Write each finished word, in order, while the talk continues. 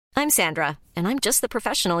I'm Sandra, and I'm just the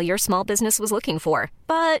professional your small business was looking for.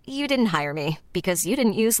 But you didn't hire me because you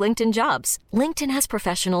didn't use LinkedIn Jobs. LinkedIn has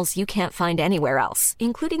professionals you can't find anywhere else,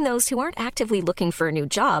 including those who aren't actively looking for a new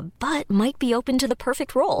job, but might be open to the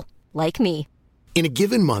perfect role, like me. In a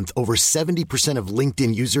given month, over 70% of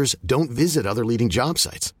LinkedIn users don't visit other leading job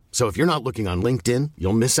sites. So if you're not looking on LinkedIn,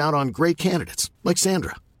 you'll miss out on great candidates like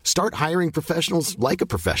Sandra. Start hiring professionals like a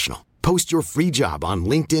professional. Post your free job on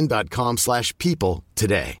linkedin.com/people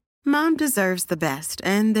today. Mom deserves the best,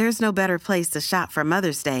 and there's no better place to shop for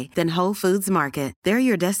Mother's Day than Whole Foods Market. They're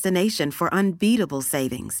your destination for unbeatable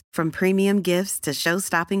savings, from premium gifts to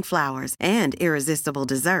show-stopping flowers and irresistible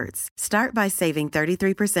desserts. Start by saving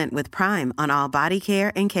 33% with Prime on all body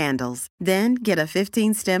care and candles. Then get a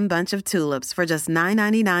 15-stem bunch of tulips for just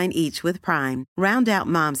 $9.99 each with Prime. Round out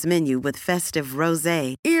Mom's menu with festive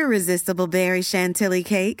rosé, irresistible berry chantilly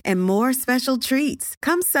cake, and more special treats.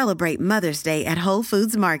 Come celebrate Mother's Day at Whole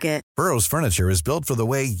Foods Market. Burrow's furniture is built for the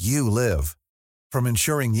way you live. From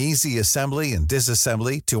ensuring easy assembly and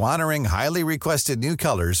disassembly to honoring highly requested new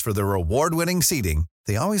colors for their award-winning seating,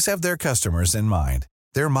 they always have their customers in mind.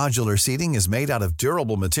 Their modular seating is made out of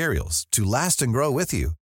durable materials to last and grow with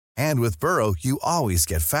you. And with Burrow, you always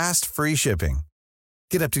get fast, free shipping.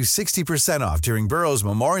 Get up to 60% off during Burrow's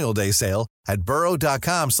Memorial Day sale at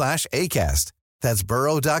burrow.com/ACAST. That's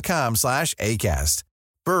burrow.com/ACAST.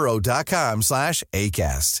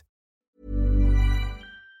 burrow.com/ACAST.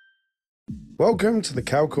 Welcome to the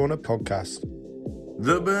Cow Corner podcast,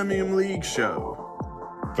 the Birmingham League Show,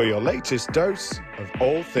 for your latest dose of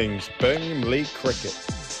all things Birmingham League cricket.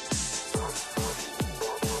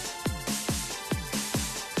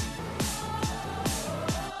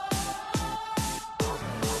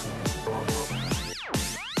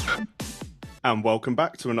 And welcome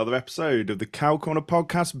back to another episode of the Cow Corner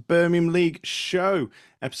podcast, Birmingham League Show,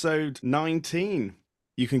 episode 19.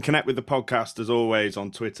 You can connect with the podcast as always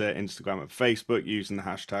on Twitter, Instagram, and Facebook using the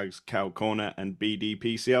hashtags Cow Corner and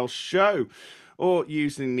BDPCL Show, or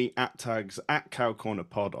using the @tags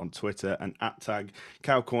 @CowCornerPod on Twitter and @tag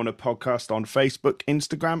Cow Corner Podcast on Facebook,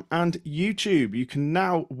 Instagram, and YouTube. You can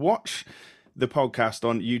now watch the podcast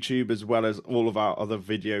on YouTube as well as all of our other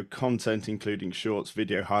video content, including shorts,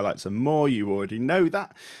 video highlights, and more. You already know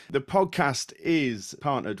that. The podcast is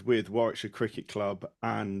partnered with Warwickshire Cricket Club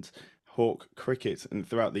and Hawk Cricket, and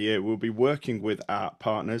throughout the year we'll be working with our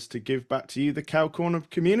partners to give back to you, the Cow Corner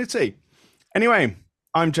community. Anyway,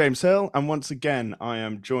 I'm James Hill, and once again I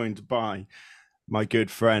am joined by my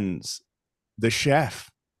good friends, the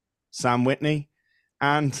chef, Sam Whitney,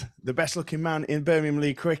 and the best looking man in Birmingham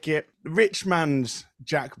League cricket, rich man's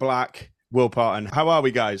Jack Black, Will Parton. How are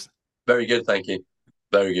we, guys? Very good, thank you.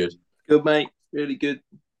 Very good. Good, mate. Really good.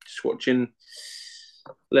 Just watching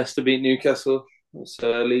Leicester beat Newcastle.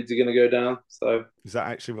 Leeds are going to go down. So is that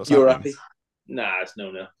actually what's you're happening? Happy? Nah, it's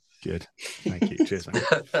no. Good. Thank you. Cheers, mate.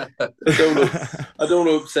 I don't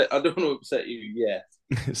want to upset you yet.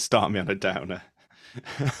 Start me on a downer.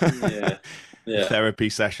 Yeah. Therapy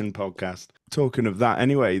session podcast. Talking of that,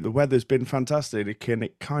 anyway, the weather's been fantastic, and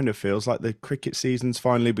it kind of feels like the cricket season's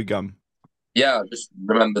finally begun. Yeah, I just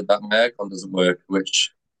remembered that my aircon doesn't work,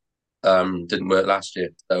 which didn't work last year.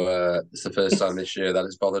 So it's the first time this year that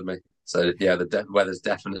it's bothered me. So yeah, the weather's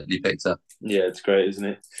definitely picked up. Yeah, it's great, isn't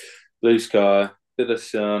it? Blue sky, bit of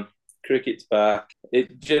sun, cricket's back.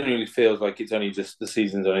 It genuinely feels like the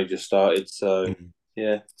season's only just started. So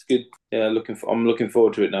yeah, it's good. Yeah, I'm looking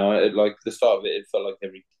forward to it now. Like the start of it, it felt like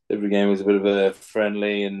every game was a bit of a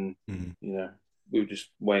friendly, and you know, we were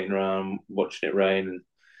just waiting around watching it rain.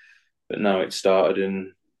 But now it's started,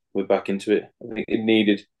 and we're back into it. I think it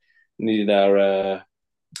needed our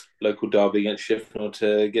local derby against Sheffield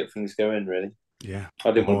to get things going. Really. Yeah.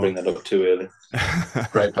 I didn't want to bring that up too early.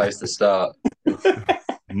 Great place to start.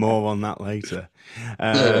 More on that later.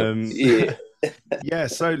 Yeah,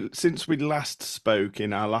 so since we last spoke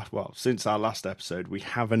since our last episode, we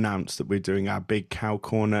have announced that we're doing our big Cow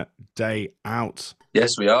Corner day out.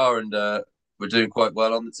 Yes, we are, and we're doing quite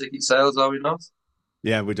well on the ticket sales, are we not?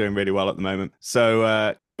 Yeah, we're doing really well at the moment.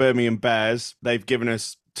 So Birmingham Bears, they've given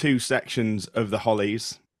us 2 sections of the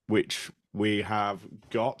Hollies, which we have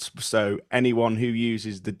got. So anyone who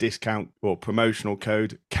uses the discount or promotional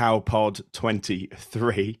code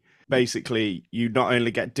COWPOD23, basically you not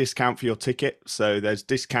only get discount for your ticket, so there's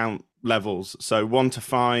discount levels. So 1 to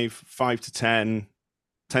 5, 5 to 10,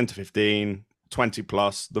 10 to 15, 20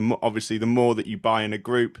 plus. Obviously, the more that you buy in a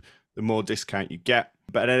group, the more discount you get.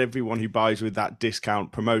 But everyone who buys with that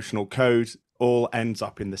discount promotional code all ends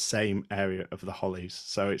up in the same area of the Hollies.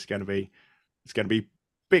 So it's going to be a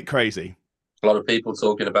bit crazy. A lot of people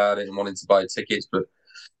talking about it and wanting to buy tickets, but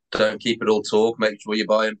don't keep it all talk. Make sure you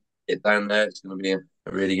buy them. get down there. It's going to be a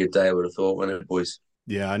really good day, I would have thought, wouldn't it, boys?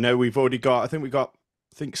 Yeah, I know we've already got, I think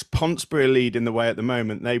Ponsbury leading the way at the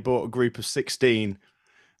moment. They bought a group of 16.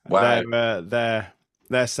 Wow.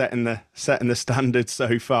 They're setting the standard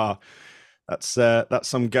so far. That's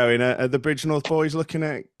some going. Are the Bridgenorth boys looking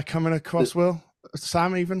at coming across, Will?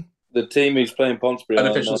 Sam, even? The team who's playing Ponsbury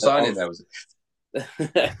Unofficial signing there, was it?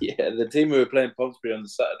 Yeah, the team who were playing Ponsbury on the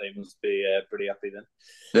Saturday must be pretty happy then.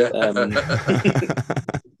 Yeah.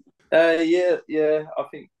 I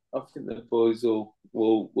think the boys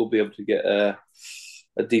will be able to get a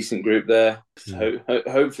decent group there. So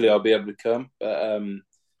hopefully, I'll be able to come. But I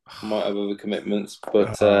might have other commitments.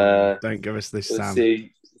 But don't give us this, Sam.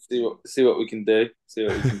 See what we can do.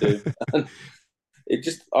 It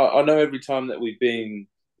just I know every time that we've been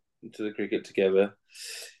to the cricket together,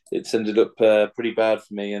 it's ended up pretty bad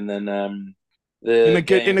for me. And then in a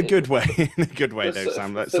good way, though,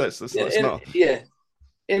 Sam. Let's not. Yeah,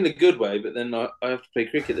 in a good way. But then I have to play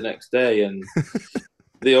cricket the next day, and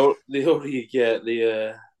the older you get,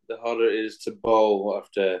 the harder it is to bowl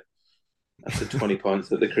after 20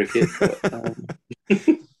 points at the cricket. But,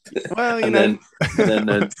 well, and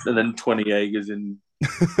then 20 Jaegers in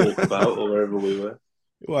Walkabout or wherever we were.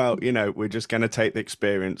 Well, we're just going to take the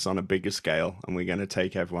experience on a bigger scale, and we're going to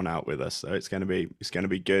take everyone out with us. So it's going to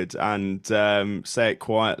be good. And say it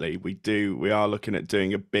quietly, we are looking at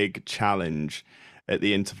doing a big challenge at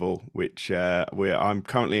the interval, which I'm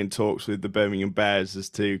currently in talks with the Birmingham Bears as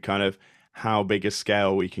to kind of how big a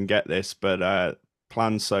scale we can get this. But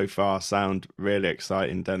plans so far sound really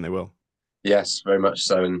exciting, don't they, Will? Yes, very much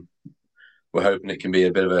so. And we're hoping it can be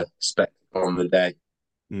a bit of a spectacle on the day.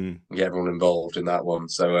 Get everyone involved in that one.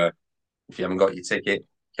 So if you haven't got your ticket,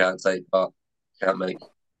 can't take part, can't make a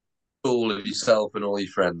fool of yourself and all your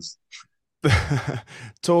friends.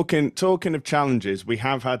 Talking of challenges, we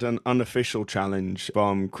have had an unofficial challenge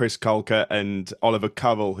from Chris Colker and Oliver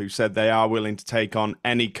Covell, who said they are willing to take on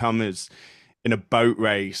any comers in a boat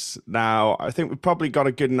race. Now, I think we've probably got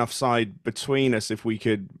a good enough side between us if we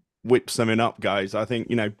could whip something up, guys. I think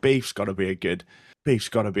Beef's got to be a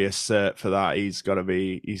cert for that. He's got to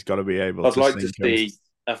be able. I'd like to see,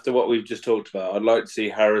 after what we've just talked about, I'd like to see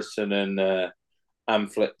Harrison and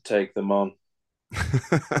Amflet take them on.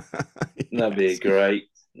 That'd be great.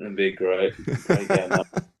 Game.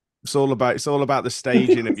 It's all about the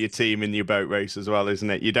staging of your team in your boat race as well, isn't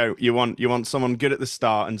it? You want someone good at the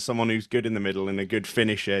start and someone who's good in the middle and a good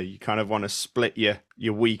finisher. You kind of want to split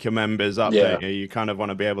your weaker members up, don't you? You kind of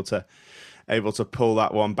want to be able to pull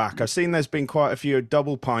that one back. I've seen there's been quite a few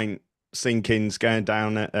double pint sinkings going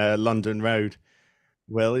down at London Road.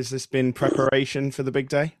 Will, has this been preparation for the big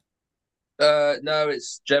day? No,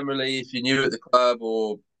 it's generally if you're new at the club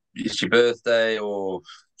or it's your birthday or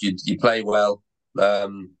you play well,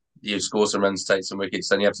 you score some runs, take some wickets,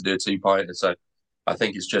 then you have to do a 2-pinter. So I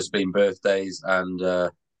think it's just been birthdays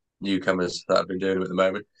and newcomers that I've been doing at the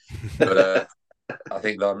moment. But I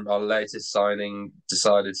think our latest signing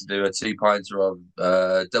decided to do a 2-pinter of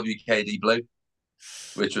WKD Blue,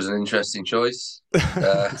 which was an interesting choice.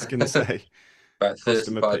 I was going to say. About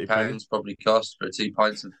 £35 probably cost for 2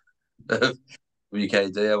 pints of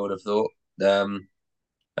WKD, I would have thought.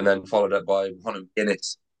 And then followed up by one of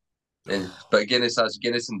Guinness. But Guinness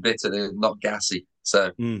and bitter, they're not gassy.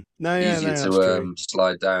 So easier to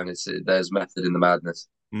slide down. There's method in the madness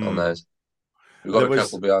on those. We've got a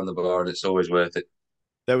couple behind the bar and it's always worth it.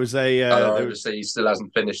 There was a... obviously, he still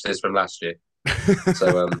hasn't finished this from last year.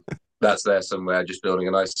 So that's there somewhere, just building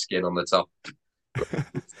a nice skin on the top.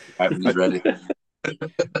 He's ready.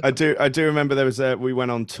 I do remember there was we went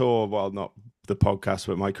on tour, well, not the podcast,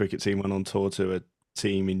 but my cricket team went on tour to a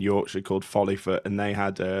team in Yorkshire called Follyfoot, and they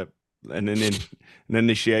had an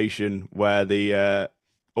initiation where the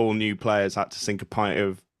all new players had to sink a pint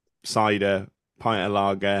of cider, pint of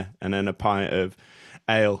lager, and then a pint of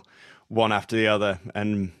ale, one after the other.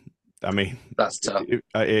 And I mean, that's tough.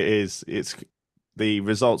 It is. It's the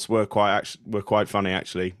results were quite funny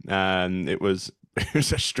actually. It was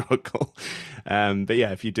a struggle. But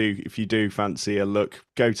yeah, if you do fancy a look,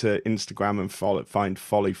 go to Instagram and find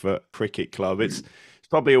Follyfoot Cricket Club. It's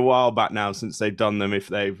probably a while back now since they've done them.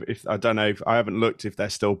 If I don't know, I haven't looked if they're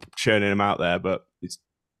still churning them out there, but it's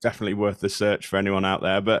definitely worth the search for anyone out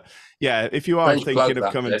there. But yeah, if you are thinking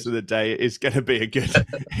of coming to the day, it's going to be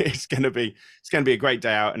it's going to be a great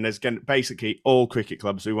day out. And there's going to basically all cricket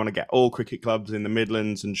clubs. We want to get all cricket clubs in the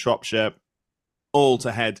Midlands and Shropshire all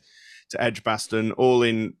to head to Edgbaston, all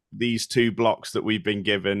in these 2 blocks that we've been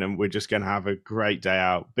given. And we're just going to have a great day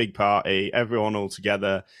out, big party, everyone all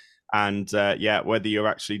together. And whether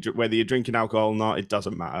you're drinking alcohol or not, it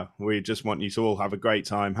doesn't matter. We just want you to all have a great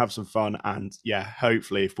time, have some fun, and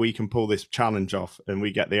hopefully, if we can pull this challenge off and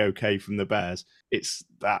we get the okay from the Bears, it's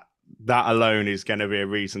that alone is going to be a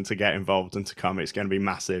reason to get involved and to come. It's going to be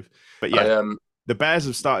massive. But the Bears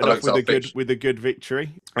have started off with a good victory,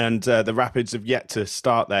 and the Rapids have yet to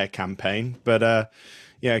start their campaign. But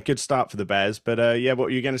good start for the Bears. But what were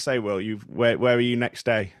you going to say, Will? Where are you next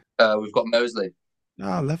day? We've got Moseley.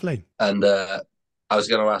 Oh, lovely. And I was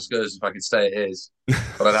going to ask us if I could stay at his,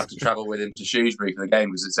 but I'd have to travel with him to Shrewsbury for the game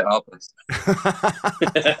because it's at our place.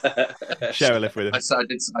 Share a lift with him.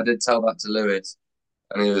 I did tell that to Lewis,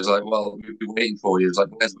 and he was like, "Well, we've been waiting for you." He was like,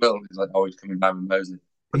 "Where's Will?" He's like, "Oh, he's coming down with Moseley."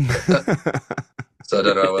 So I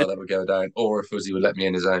don't know how well that would go down, or if Fuzzy would let me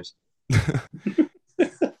in his house.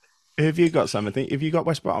 Have you got something? Have you got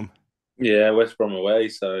West Brom? Yeah, West Brom away,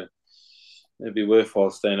 so it'd be worthwhile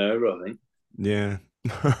staying over, I think. Yeah.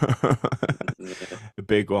 A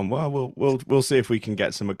big one. Well, we'll see if we can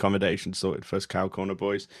get some accommodation sorted for us Cow Corner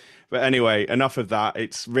boys. But anyway, enough of that.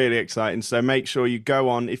 It's really exciting. So make sure you go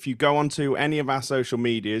on. If you go onto any of our social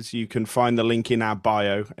medias, you can find the link in our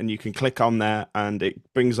bio and you can click on there and it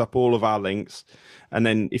brings up all of our links. And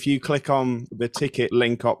then if you click on the ticket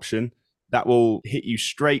link option, that will hit you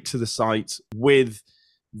straight to the site with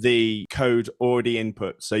the code already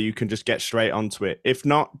input, so you can just get straight onto it. If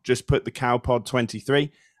not, just put the Cowpod 23,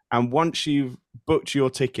 and once you've booked your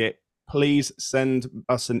ticket, please send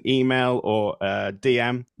us an email or a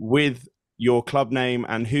DM with your club name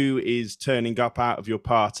and who is turning up out of your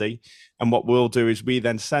party. And what we'll do is we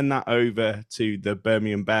then send that over to the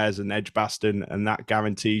Birmingham Bears and Edgbaston, and that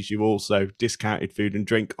guarantees you also discounted food and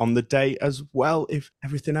drink on the day as well, if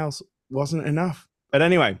everything else wasn't enough. But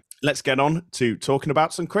anyway, let's get on to talking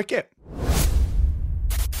about some cricket.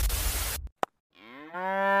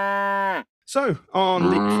 So on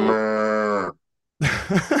the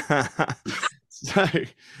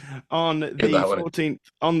on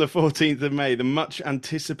the 14th of May, the much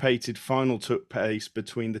anticipated final took place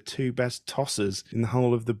between the two best tossers in the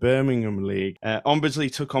whole of the Birmingham League.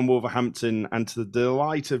 Ombersley took on Wolverhampton, and to the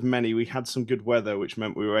delight of many, we had some good weather, which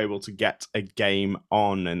meant we were able to get a game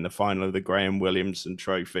on in the final of the Graham Williamson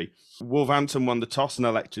Trophy. Wolverhampton won the toss and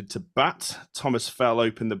elected to bat. Thomas Fell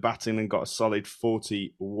opened the batting and got a solid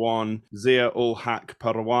 41. Zia-ul-Haq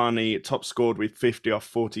Parwani top scored with 50 off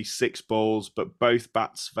 46 balls, but both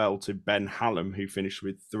bats fell to Ben Hallam, who finished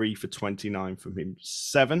with 3 for 29 from him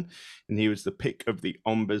 7, and he was the pick of the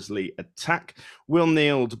Ombersley attack. Will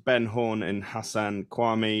Neild, Ben Horn and Hassan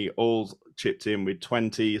Kwame all chipped in with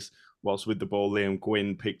 20s, whilst with the ball, Liam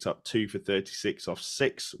Gwynn picked up 2 for 36 off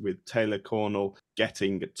 6, with Taylor Cornell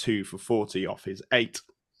getting 2 for 40 off his 8.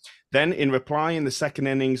 Then, in reply, in the second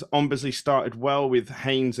innings, Ombersley started well with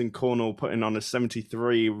Haynes and Cornell putting on a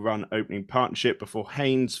 73-run opening partnership before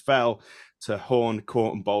Haynes fell to Horn,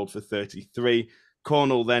 caught and bowled for 33.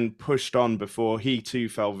 Cornell then pushed on before he too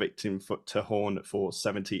fell victim to Horn for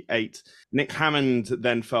 78. Nick Hammond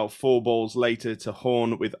then fell 4 balls later to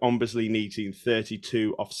Horn, with Ombersley needing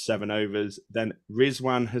 32 off 7 overs. Then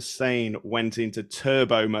Rizwan Hussain went into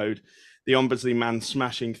turbo mode, the Ombersley man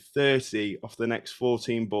smashing 30 off the next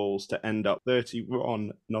 14 balls to end up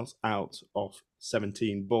 31 not out of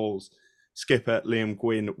 17 balls. Skipper Liam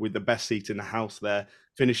Gwynn with the best seat in the house there,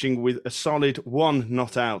 finishing with a solid 1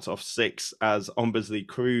 not out of 6 as Ombersley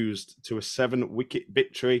cruised to a 7-wicket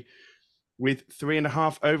victory with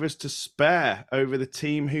 3.5 overs to spare over the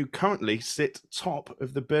team who currently sit top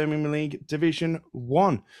of the Birmingham League Division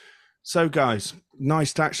 1. So, guys,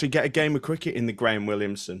 nice to actually get a game of cricket in the Graham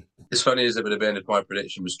Williamson. It's funny as it would have been if my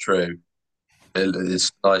prediction was true.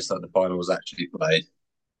 It's nice that the final was actually played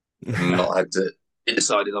and not had to be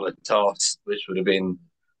decided on a toss, which would have been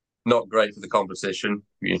not great for the competition,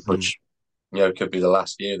 which could be the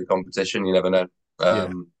last year of the competition. You never know.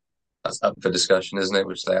 That's up for discussion, isn't it?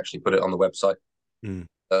 Which they actually put it on the website. The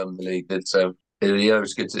league did. So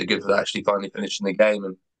it's good to actually finally finishing the game,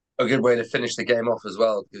 and a good way to finish the game off as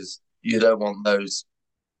well, because you don't want those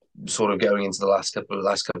sort of going into the last couple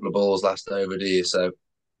of balls, last over, do you? So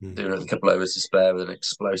doing a couple overs to spare with an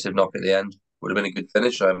explosive knock at the end would have been a good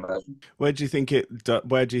finish, I imagine. Where do you think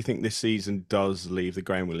this season does leave the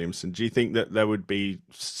Graham Williamson? Do you think that there would be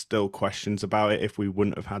still questions about it if we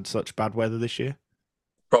wouldn't have had such bad weather this year?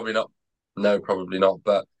 Probably not. No, probably not.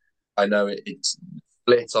 But I know it's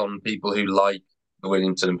split on people who like the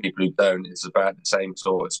Williamson and people who don't. It's about the same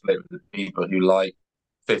sort of split with the people who like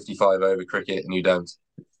 55 over cricket and who don't.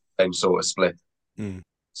 Same sort of split.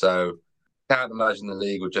 So can't imagine the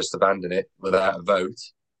league would just abandon it without a vote,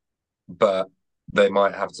 but they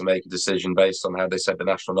might have to make a decision based on how they said the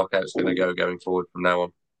national knockout is going to go going forward from now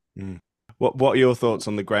on. Mm. What are your thoughts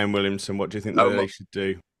on the Graham Williamson? What do you think that they should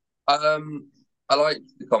do? I like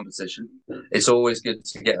the competition. It's always good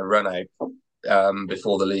to get a run out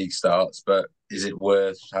before the league starts, but is it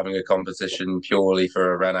worth having a competition purely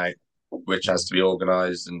for a run out, which has to be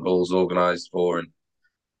organised and balls organised for and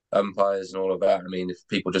umpires and all of that? I mean, if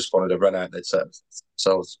people just wanted a run out, they'd set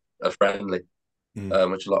themselves a friendly,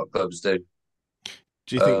 which a lot of clubs do.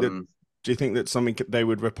 Do you think that? Do you think that something they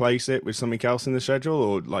would replace it with something else in the schedule,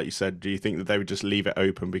 or like you said, do you think that they would just leave it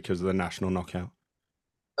open because of the national knockout?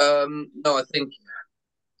 No, I think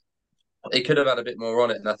it could have had a bit more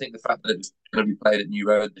on it, and I think the fact that it was going to be played at New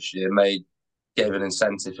Road this year gave an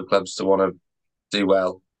incentive for clubs to want to do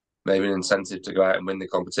well, maybe an incentive to go out and win the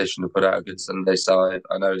competition and put out a good Sunday side.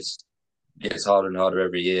 I know it gets harder and harder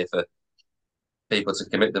every year for people to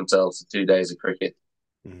commit themselves to 2 days of cricket.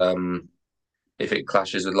 If it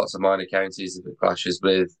clashes with lots of minor counties, if it clashes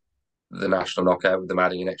with the national knockout, with them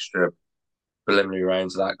adding an extra preliminary round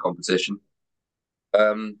to that competition,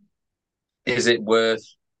 is it worth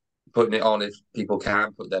putting it on if people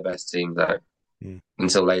can't put their best teams out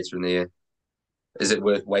until later in the year? Is it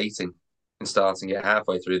worth waiting and starting it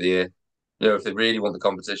halfway through the year? If they really want the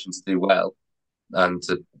competition to do well and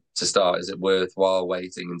to start, is it worthwhile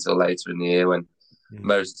waiting until later in the year when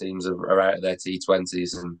most teams are out of their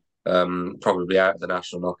T20s and probably out of the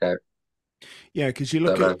national knockout? Yeah, because you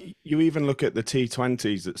even look at the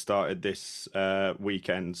T20s that started this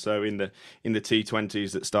weekend. So in the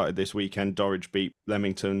T20s that started this weekend, Dorridge beat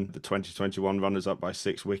Leamington, the 2021 runners up, by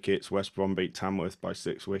 6 wickets. West Brom beat Tamworth by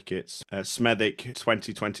 6 wickets. Smethwick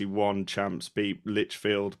 2021 champs beat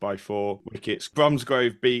Lichfield by 4 wickets.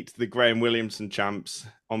 Bromsgrove beat the Graham Williamson champs,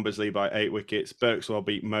 Ombersley, by 8 wickets. Berkswell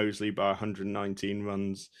beat Moseley by 119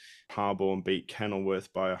 runs. Harborne beat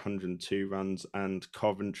Kenilworth by 102 runs, and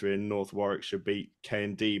Coventry and North Warwickshire beat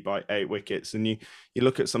K&D by 8 wickets. And you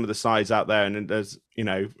look at some of the sides out there, and there's,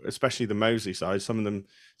 especially the Moseley side, some of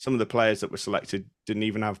the players that were selected didn't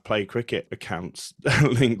even have play cricket accounts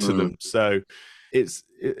linked to them. So is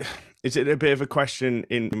it a bit of a question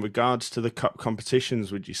in regards to the cup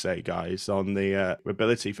competitions, would you say, guys, on the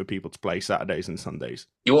ability for people to play Saturdays and Sundays?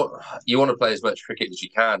 You want to play as much cricket as you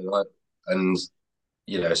can, and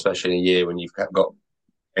especially in a year when you've got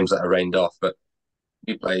games that are rained off. But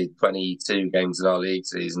we played 22 games in our league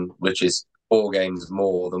season, which is 4 games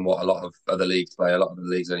more than what a lot of other leagues play. A lot of the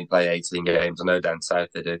leagues only play 18 games. I know down south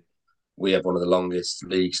they do. We have one of the longest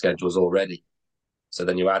league schedules already. So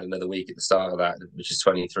then you add another week at the start of that, which is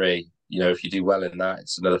 23. If you do well in that,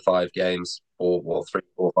 it's another 5 games, or 3,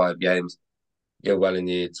 4, 5 games. You go well in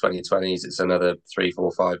the 2020s, it's another 3,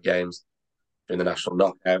 4, 5 games. In the national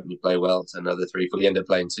knockout and you play well, it's another 3, 4. You end up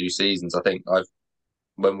playing 2 seasons. I think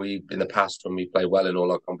when we play well in all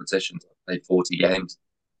our competitions, I've played 40 games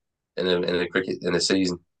in a cricket in a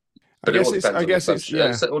season. But it all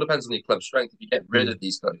depends on your club strength. If you get rid of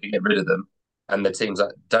these clubs, if you get rid of them, and the teams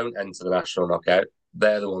that don't enter the national knockout,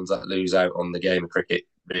 they're the ones that lose out on the game of cricket,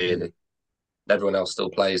 really. Everyone else still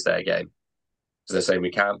plays their game because they're saying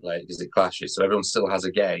we can't play it because it clashes. So everyone still has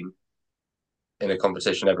a game in a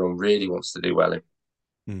competition everyone really wants to do well in.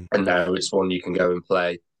 And now it's one you can go and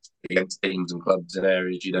play against teams and clubs in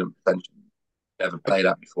areas you don't potentially ever played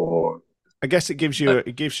at before. I guess it gives you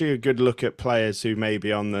a good look at players who may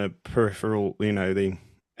be on the peripheral, the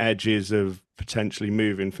edges of potentially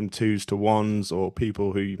moving from 2s to 1s, or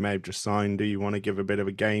people who you may have just signed who you want to give a bit of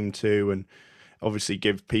a game to, and obviously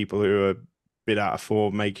give people who are bit out of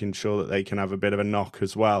form, making sure that they can have a bit of a knock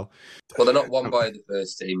as well. Well, they're not won by the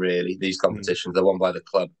first team, really, these competitions. They're won by the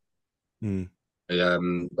club. I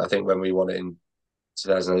think when we won it in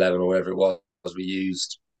 2011 or whatever it was, we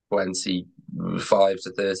used 25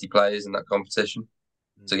 to 30 players in that competition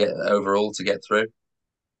to get through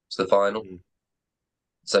to the final.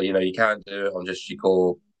 So, you can't do it on just your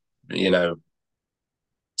core,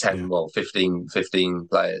 15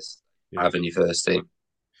 players having your first team.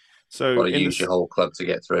 So got to use your whole club to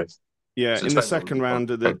get through. Yeah, so in the second round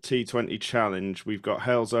of the T20 Challenge, we've got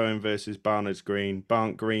Halesowen versus Barnards Green.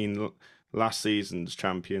 Barnt Green, last season's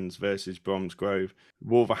champions, versus Bromsgrove.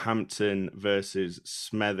 Wolverhampton versus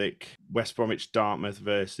Smethwick. West Bromwich Dartmouth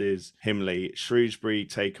versus Himley. Shrewsbury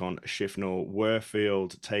take on Shifnal.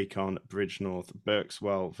 Worfield take on Bridgnorth.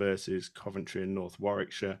 Berkswell versus Coventry and North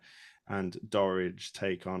Warwickshire. And Dorridge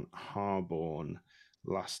take on Harborne,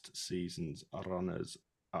 last season's runners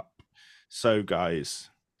up. So, guys,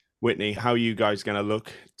 Whitney, how are you guys going to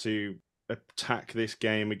look to attack this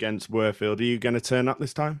game against Worfield? Are you going to turn up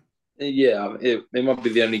this time? Yeah, it might be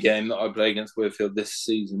the only game that I play against Worfield this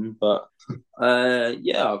season, but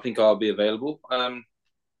I think I'll be available. I've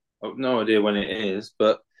no idea when it is,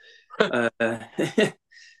 but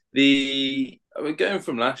Going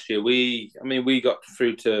from last year, we got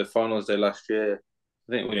through to finals day last year.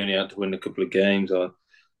 I think we only had to win a couple of games. I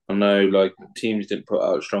know, like, teams didn't put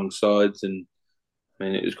out strong sides, and I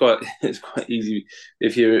mean, it's quite easy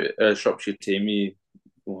if you're a Shropshire team.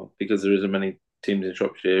 Because there isn't many teams in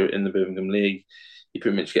Shropshire in the Birmingham League, you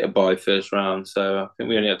pretty much get a bye first round. So I think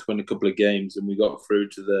we only had to win a couple of games, and we got through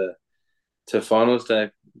to finals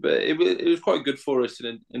day. But it was quite good for us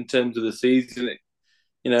in terms of the season.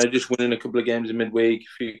 Just winning a couple of games in midweek,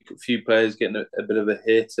 a few players getting a bit of a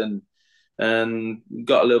hit, and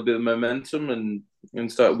got a little bit of momentum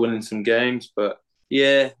and started winning some games. But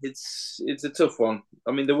yeah, it's a tough one.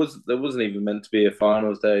 I mean, there wasn't even meant to be a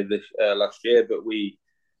finals day last year, but we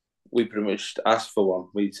pretty much asked for one.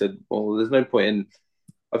 We said, well, there's no point in.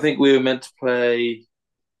 I think we were meant to play.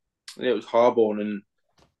 It was Harborne, and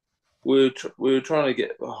we were trying to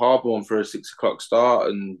get Harborne for a 6 o'clock start,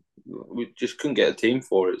 and we just couldn't get a team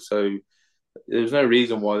for it. So there was no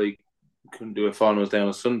reason why they couldn't do a finals day on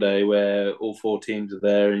a Sunday where all 4 teams are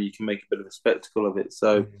there and you can make a bit of a spectacle of it.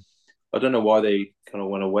 So I don't know why they kind of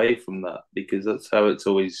went away from that, because that's how it's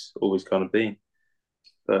always kind of been.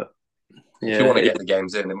 But yeah, if you want to get the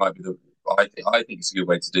games in, it might be I think it's a good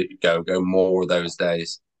way to go more of those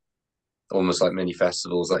days, almost like mini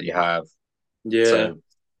festivals that you have. Yeah. So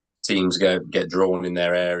teams get drawn in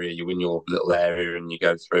their area. You win your little area and you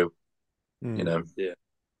go through. Yeah.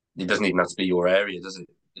 It doesn't even have to be your area, does it?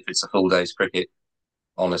 If it's a full day's cricket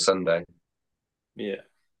on a Sunday. Yeah.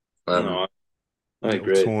 No, I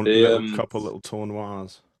agree. A couple little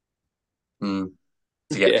tournoirs. To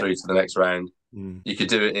get through to the next round. You could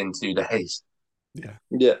do it in 2 days. Yeah.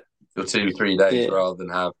 Or 2-3 days rather than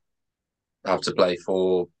have to play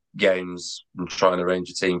 4 games and try and arrange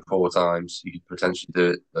a team 4 times. You could potentially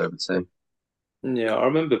do it over 2. Yeah, I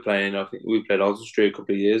remember playing. I think we played Oswestry a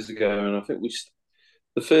couple of years ago, and I think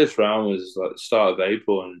the first round was like the start of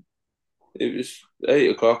April, and it was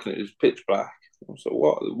 8 o'clock, and it was pitch black. I was like,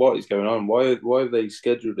 what is going on? Why have they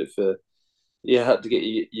scheduled it for? You had to get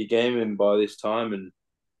your game in by this time, and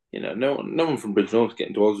no one from Bridge North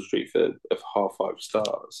getting to Oswestry for a 5:30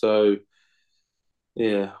 start. So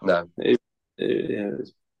yeah, no, it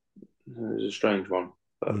was a strange one.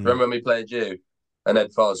 But, remember when we played you and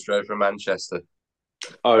Ed Foz drove from Manchester?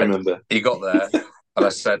 I remember. He got there and I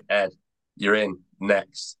said, Ed, you're in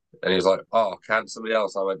next. And he was like, oh, can't somebody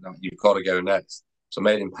else? I went, no, you've got to go next. So I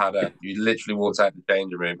made him pad up. He literally walked out the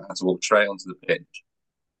changing room, had to walk straight onto the pitch,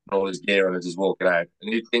 and all his gear on and just walking out.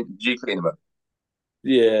 And did you clean him up?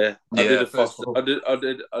 Yeah, I did a Foster. I did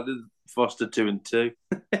Foster 2 and 2.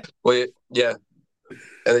 Well, yeah.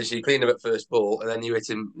 And then she cleaned him at first ball, and then you hit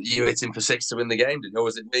him for 6 to win the game, didn't you? Or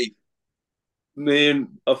was it me?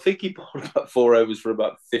 I think he bowled about 4 overs for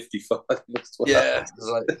about 55. Yeah, it was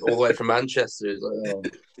like all the way from Manchester. It's like, oh.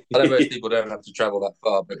 I know most people don't have to travel that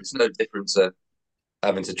far, but it's no different to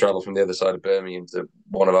having to travel from the other side of Birmingham to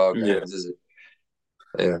one of our games, is it?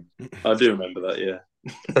 Yeah, I do remember that. Yeah.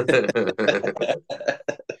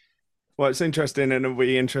 Well, it's interesting, and it'll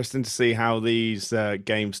be interesting to see how these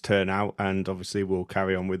games turn out, and obviously we'll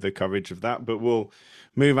carry on with the coverage of that, but we'll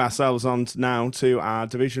move ourselves on now to our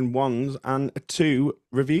Division 1s and 2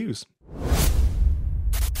 reviews.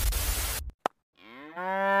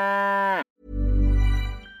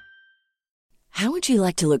 How would you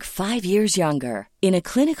like to look 5 years younger? In a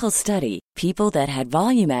clinical study, people that had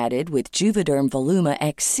volume added with Juvederm Voluma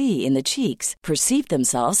XC in the cheeks perceived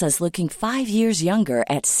themselves as looking 5 years younger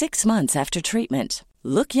at 6 months after treatment.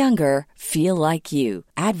 Look younger, feel like you.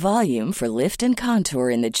 Add volume for lift and contour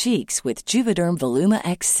in the cheeks with Juvederm Voluma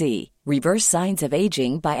XC. Reverse signs of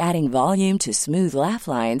aging by adding volume to smooth laugh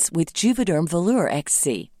lines with Juvederm Volure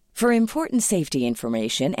XC. For important safety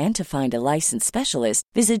information and to find a licensed specialist,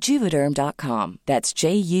 visit Juvederm.com. That's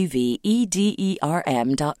JUVEDERM.com.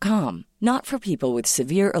 Not for people with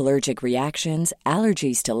severe allergic reactions,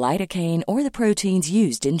 allergies to lidocaine, or the proteins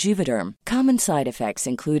used in Juvederm. Common side effects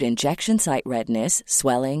include injection site redness,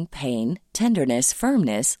 swelling, pain, tenderness,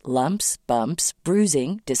 firmness, lumps, bumps,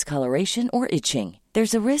 bruising, discoloration, or itching.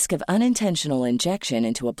 There's a risk of unintentional injection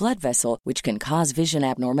into a blood vessel, which can cause vision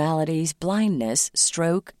abnormalities, blindness,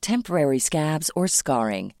 stroke, temporary scabs, or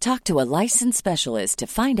scarring. Talk to a licensed specialist to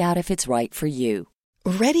find out if it's right for you.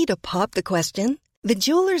 Ready to pop the question? The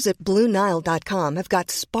jewelers at BlueNile.com have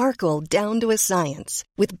got sparkle down to a science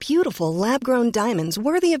with beautiful lab-grown diamonds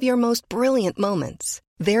worthy of your most brilliant moments.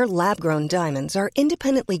 Their lab-grown diamonds are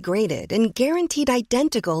independently graded and guaranteed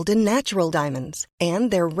identical to natural diamonds,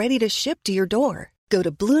 and they're ready to ship to your door. Go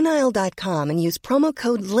to BlueNile.com and use promo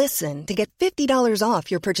code LISTEN to get $50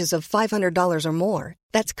 off your purchase of $500 or more.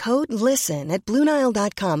 That's code LISTEN at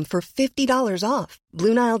BlueNile.com for $50 off.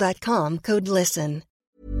 BlueNile.com, code LISTEN.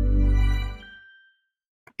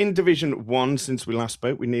 In Division 1, since we last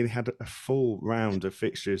spoke, we nearly had a full round of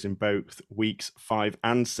fixtures in both weeks 5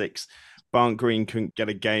 and 6. Barnt Green couldn't get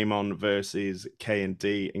a game on versus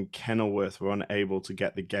K&D, and Kenilworth were unable to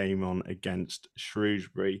get the game on against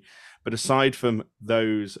Shrewsbury. But aside from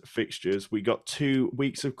those fixtures, we got 2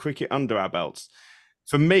 weeks of cricket under our belts.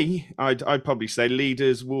 For me, I'd probably say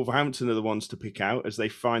leaders Wolverhampton are the ones to pick out as they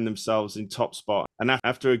find themselves in top spot. And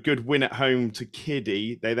after a good win at home to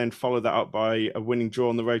Kiddie, they then followed that up by a winning draw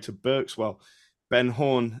on the road to Berkswell. Ben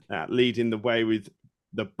Horn leading the way with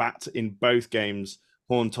the bat in both games.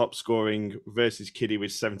 Horn top scoring versus Kiddie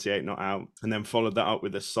with 78 not out, and then followed that up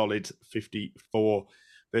with a solid 54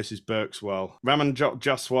 versus Berkswell. Ramanjot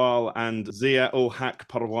Jaswal and Zia ul Haq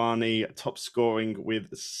Parwani top scoring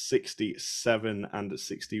with 67 and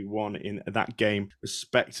 61 in that game,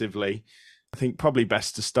 respectively. I think probably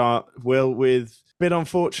best to start, Will, with a bit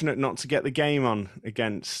unfortunate not to get the game on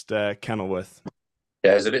against Kenilworth.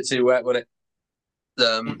 Yeah, it was a bit too wet, wasn't it?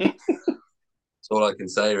 That's all I can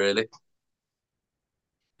say, really.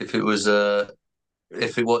 If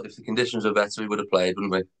the conditions were better, we would have played,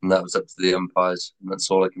 wouldn't we? And that was up to the umpires. And that's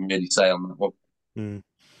all I can really say on that one.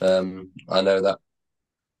 I know that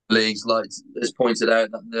leagues has pointed out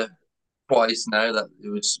that twice now that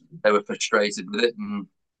they were frustrated with it, and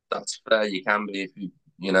that's fair. You can be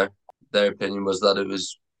if their opinion was that it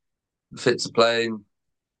was fit to play, and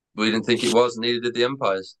we didn't think it was, and neither did the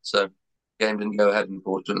umpires. So the game didn't go ahead,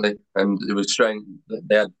 unfortunately, and it was strange that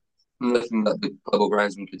they had nothing that the club or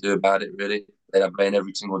groundsman could do about it, really. They have rain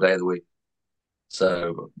every single day of the week.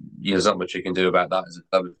 So there's not much you can do about that as a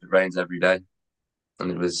club if it rains every day. And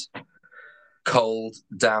it was cold,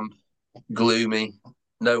 damp, gloomy,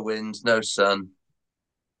 no wind, no sun.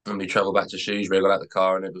 And we travelled back to Shrewsbury, got out of the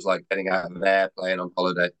car, and it was like getting out of an airplane on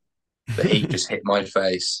holiday. The heat just hit my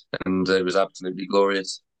face, and it was absolutely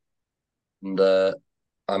glorious. And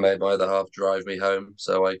I made my other half drive me home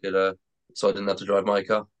so I didn't have to drive my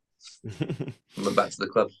car. And went back to the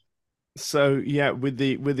club. So yeah, with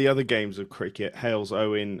the other games of cricket, Hales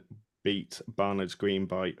Owen beat Barnard's Green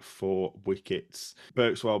by 4 wickets.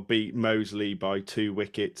 Berkswell beat Moseley by 2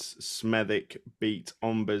 wickets. Smethwick beat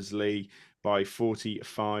Ombersley by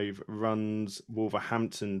 45 runs.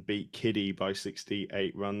 Wolverhampton beat Kiddie by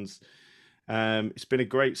 68 runs. It's been a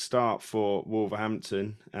great start for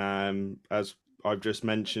Wolverhampton, as I've just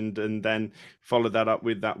mentioned, and then followed that up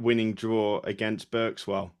with that winning draw against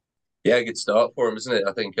Berkswell. Yeah, good start for him, isn't it?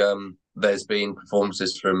 I think there's been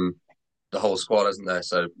performances from the whole squad, hasn't there?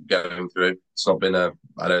 So going through, it's not been I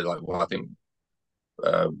think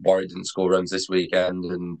Warwick didn't score runs this weekend,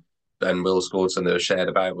 and Ben Will scored some that were shared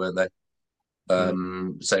about, weren't they?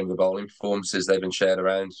 Same with the bowling performances, they've been shared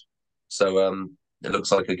around. So it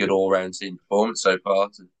looks like a good all-round team performance so far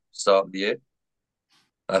to start the year.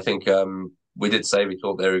 I think we did say we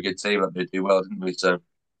thought they were a good team, that they'd do well, didn't we? So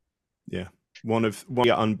yeah. One of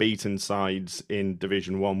the unbeaten sides in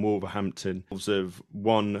Division 1, Wolverhampton, have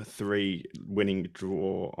won 3, winning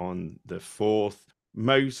draw on the 4th.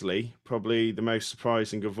 Moseley, probably the most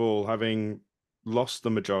surprising of all, having lost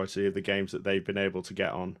the majority of the games that they've been able to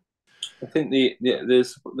get on. I think the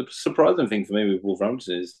surprising thing for me with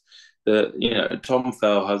Wolverhampton is that Tom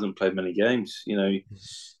Fell hasn't played many games. He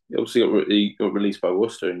obviously got released by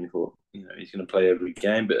Worcester, and you thought he's going to play every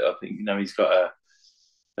game, but I think he's got a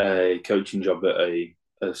coaching job at a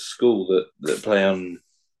school that play on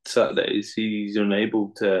Saturdays. He's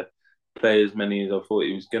unable to play as many as I thought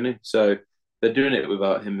he was going to. So they're doing it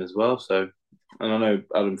without him as well. So, and I know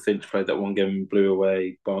Adam Finch played that one game and blew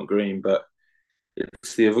away Barnt Green, but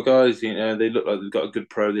it's the other guys. They look like they've got a good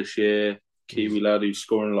pro this year. Kiwi lad who's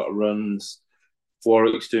scoring a lot of runs.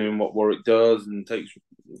 Warwick's doing what Warwick does and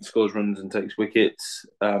scores runs and takes wickets.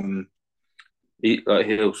 He'll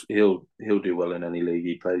do well in any league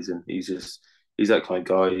he plays in. He's that kind of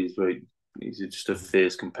guy. He's just a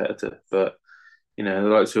fierce competitor. But the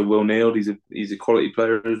likes of Will Neal, he's a quality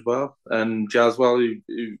player as well. And Jaswell,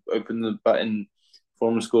 who opened the batting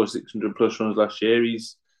form and scored 600 plus runs last year,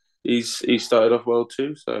 he's started off well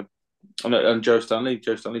too. So and Joe Stanley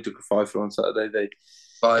took a 5 for on Saturday.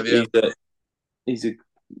 5, yeah. He's a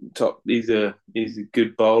top. He's a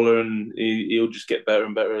good bowler, and he'll just get better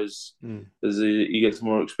and better as he gets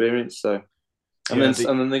more experience. So, and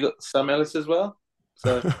then they got Sam Ellis as well.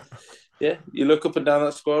 So, yeah, you look up and down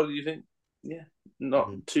that squad, you think, not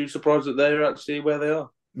too surprised that they're actually where they are.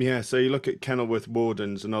 Yeah, so you look at Kenilworth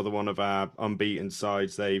Wardens, another one of our unbeaten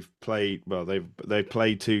sides. They've played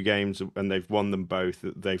 2 games and they've won them both.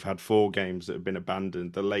 They've had 4 games that have been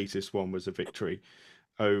abandoned. The latest one was a victory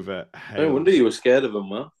over No wonder you were scared of them,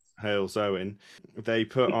 man. Hales Owen. They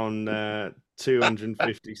put on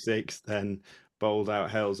 256, then bowled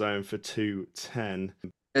out Hales Owen for 210.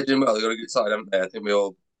 They're doing well. They've got a good side, haven't they? I think we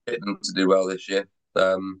all hit them to do well this year.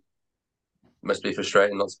 Must be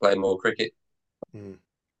frustrating not to play more cricket.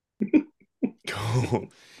 Cool.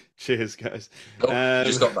 Cheers, guys. You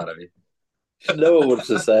just got that, have you? No one wants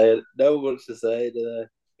to say it. No one wants to say it, do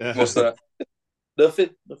they? What's that?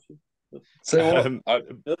 Nothing. Say what?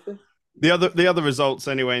 Nothing. The other results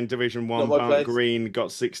anyway in Division 1, Barnt Green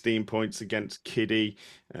got 16 points against Kiddie.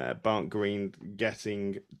 Barnt Green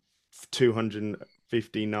getting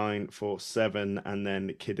 259 for 7, and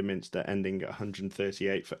then Kidderminster ending at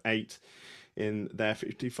 138 for 8 in their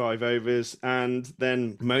 55 overs. And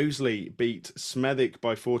then Moseley beat Smethwick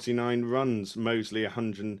by 49 runs. Moseley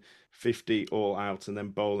 150 all out, and then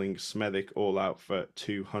bowling Smethwick all out for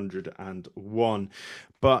 201.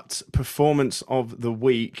 But performance of the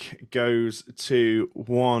week goes to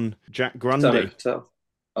one Jack Grundy.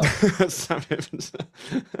 Sam Evans.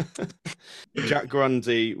 Jack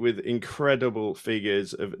Grundy with incredible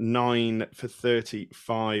figures of 9 for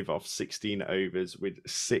 35 off 16 overs with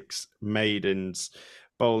 6 maidens,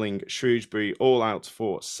 bowling Shrewsbury all out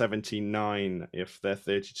for 79 if they're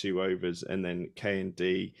 32 overs, and then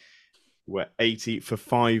K&D were 80 for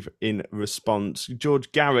 5 in response. George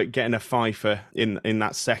Garrett getting a fifer in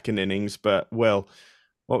that second innings, but Will,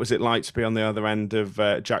 what was it like to be on the other end of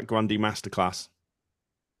Jack Grundy masterclass?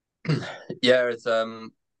 Yeah, it's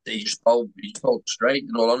he just bowled straight,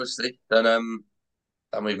 in all honesty, and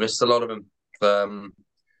we've missed a lot of them.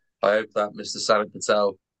 I hope that Mr. Samit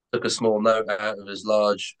Patel took a small note out of his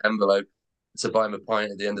large envelope to buy him a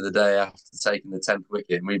pint at the end of the day after taking the 10th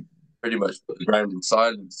wicket, and we pretty much put the ground in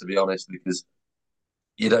silence, to be honest, because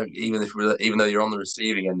you don't, even though you're on the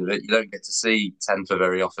receiving end of it, you don't get to see 10 for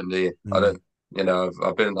very often, do you? I don't,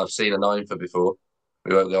 I've seen a 9 for before.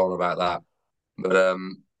 We won't go on about that, but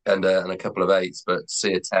and a couple of 8s, but to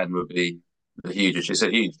see a 10 would be huge. It's a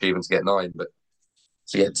huge achievement to get 9, but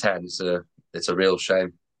to get 10, it's a real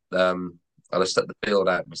shame. I just stuck the field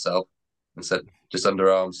out myself and said, just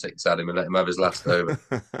underarm 6 at him and let him have his last over.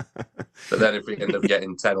 But then if we end up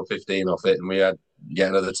getting 10 or 15 off it and we get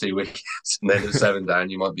another 2 wickets and then 7 down,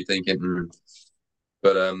 you might be thinking,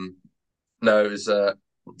 But no, it was a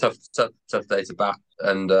tough day to bat,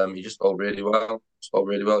 and he just bowled really well.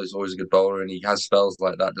 He's always a good bowler, and he has spells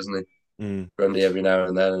like that, doesn't he? Grundy every now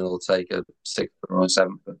and then, and he'll take a 6th or a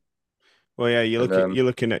 7th. Well, yeah, you're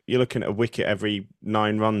looking at a wicket every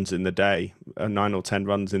 9 runs in the day, 9 or 10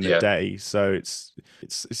 runs in the day. So it's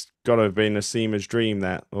got to have been a seamer's dream,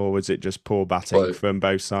 that, or was it just poor batting from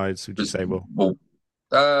both sides? Would you say, Will?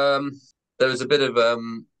 There was a bit of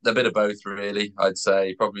both, really. I'd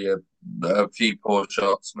say probably a few poor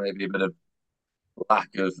shots, maybe a bit of lack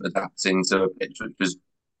of adapting to a pitch which was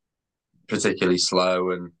particularly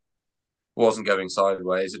slow and wasn't going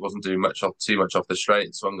sideways. It wasn't doing too much off the straight.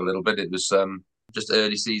 It swung a little bit. It was just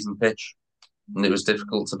early season pitch, and it was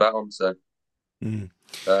difficult to bat on. So, food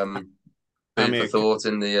for thought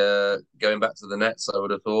in the going back to the nets. I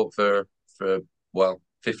would have thought for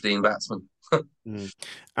 15 batsmen.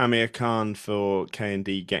 Amir Khan for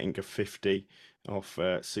K&D getting a 50 off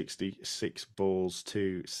 66 balls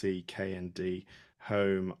to see K&D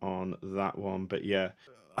home on that one. But yeah,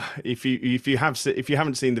 if you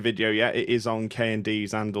haven't seen the video yet, it is on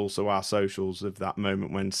K&D's and also our socials of that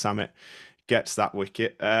moment when Samit gets that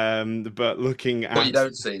wicket. But looking at what you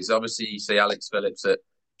don't see is obviously you see Alex Phillips at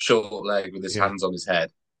short leg with his hands on his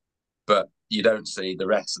head, but you don't see the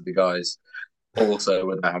rest of the guys also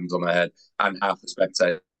with their hands on their head, and half the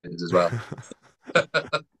spectators as well.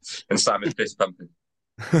 And Samit fist pumping.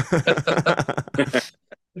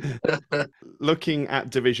 Looking at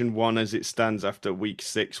Division 1 as it stands after week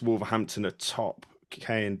 6, Wolverhampton are top,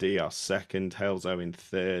 K&D are second, Hales Owen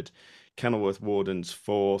third, Kenilworth Wardens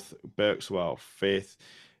 4th, Berkswell 5th,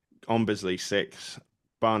 Ombersley 6th,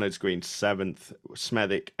 Barnards Green 7th,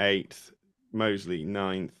 Smethwick 8th, Moseley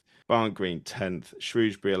 9th, Barnt Green 10th,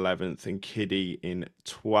 Shrewsbury 11th, and Kiddie in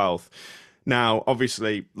 12th. Now,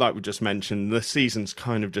 obviously, like we just mentioned, the season's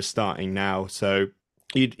kind of just starting now, so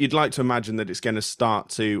you'd like to imagine that it's going to start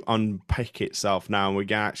to unpick itself now, and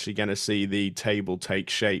we're actually going to see the table take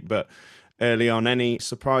shape. But early on, any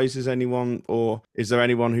surprises, anyone, or is there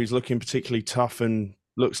anyone who's looking particularly tough and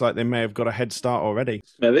looks like they may have got a head start already?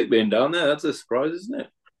 Smethwick being down there, that's a surprise, isn't it?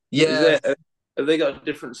 Yeah. Have they got a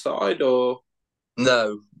different side, or?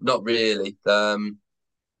 No, not really.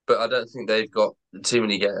 But I don't think they've got too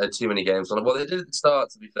many games on. Well, they did at the start,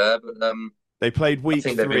 to be fair, but they played week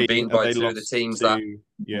 3. I think they've been beaten by 2 of the teams that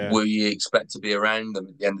we expect to be around them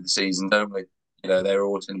at the end of the season, don't we? they're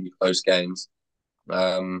all going to be close games.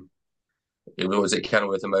 It was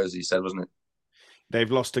Kenilworth and Moseley, you said, wasn't it? They've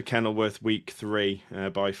lost to Kenilworth week 3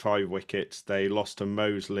 by 5 wickets. They lost to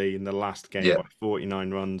Moseley in the last game by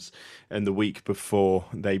 49 runs. And the week before,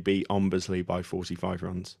 they beat Ombersley by 45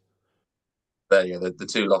 runs. There you go. The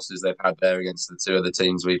 2 losses they've had there against the 2 other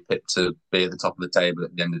teams we've picked to be at the top of the table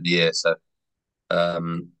at the end of the year. So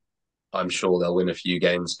I'm sure they'll win a few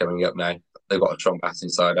games coming up now. They've got a strong batting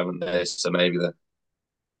side, haven't they? So maybe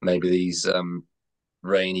these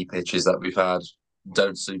rainy pitches that we've had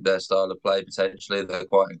don't suit their style of play. Potentially, they're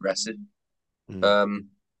quite aggressive. But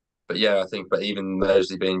yeah, I think. But even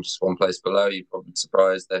Moseley being just one place below, you're probably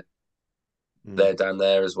surprised that they're down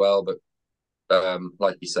there as well. But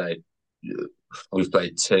like you say, we've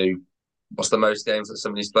played 2. What's the most games that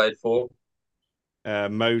somebody's played for?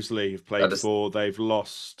 Moseley have played 4. They've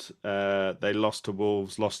lost. They lost to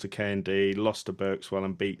Wolves, lost to K&D, lost to Berkswell,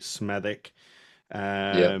 and beat Smethwick.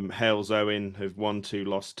 Hales Owen have won 2,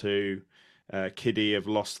 lost 2. Kiddie have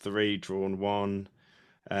lost 3, drawn 1.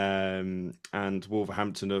 And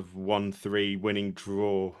Wolverhampton have won 3, winning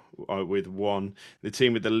draw with 1. The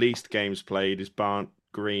team with the least games played is Barnt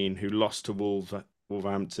Green, who lost to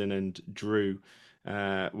Wolverhampton and drew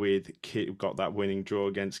got that winning draw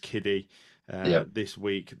against Kiddie this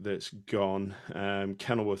week that's gone.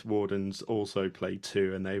 Kenilworth Wardens also played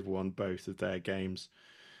 2 and they've won both of their games.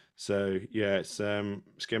 So yeah, it's going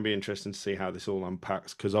to be interesting to see how this all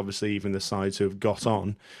unpacks, because obviously even the sides who have got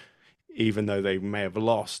on, even though they may have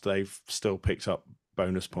lost, they've still picked up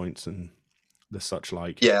bonus points and the such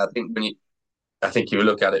like. Yeah, I think if you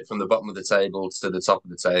look at it from the bottom of the table to the top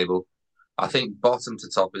of the table, I think bottom to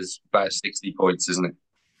top is about 60 points, isn't it?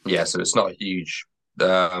 Yeah, so it's not a huge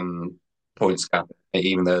points gap,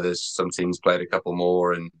 even though there's some teams played a couple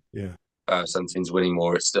more and some teams winning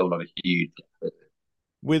more. It's still not a huge gap.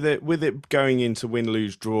 With it going into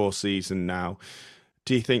win-lose-draw season now,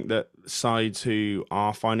 do you think that sides who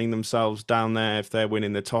are finding themselves down there, if they're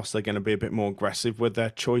winning the toss, they're going to be a bit more aggressive with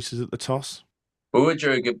their choices at the toss? Well,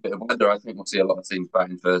 during a good bit of weather, I think we'll see a lot of teams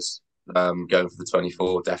batting first, going for the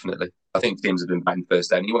 24, definitely. I think teams have been batting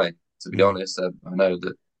first anyway, to be honest. I know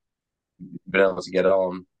that you've been able to get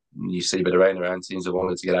on, and you see a bit of rain around, teams have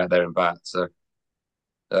wanted to get out there and bat. So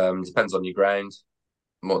it depends on your ground,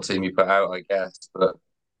 what team you put out, I guess. But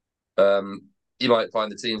you might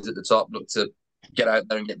find the teams at the top look to get out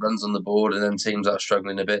there and get runs on the board, and then teams that are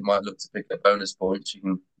struggling a bit might look to pick up bonus points.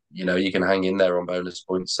 You can hang in there on bonus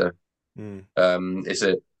points. So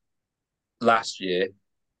last year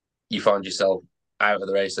you find yourself out of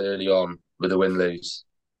the race early on with a win-lose.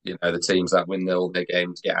 The teams that win all their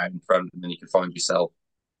games get out in front, and then you can find yourself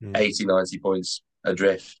 80, 90 points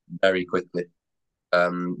adrift very quickly.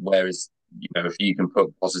 Whereas, if you can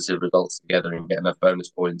put positive results together and get enough bonus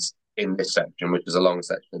points in this section, which is a long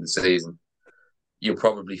section of the season, you'll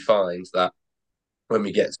probably find that when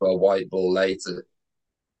we get to our white ball later,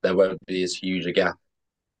 there won't be as huge a gap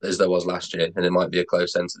as there was last year, and it might be a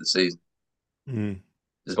close end to the season.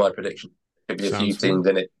 This is my prediction. There could be a few teams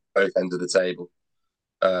in it, both ends of the table,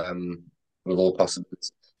 with all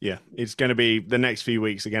possibilities. Yeah, it's going to be, the next few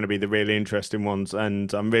weeks are going to be the really interesting ones,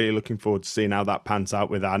 and I'm really looking forward to seeing how that pans out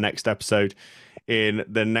with our next episode in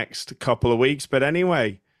the next couple of weeks. But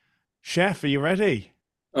anyway, Chef, are you ready?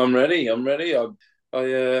 I'm ready. I'm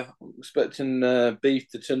expecting beef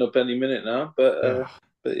to turn up any minute now, but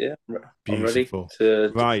yeah, I'm ready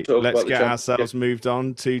to right, talk let's about get ourselves moved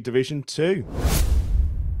on to Division 2.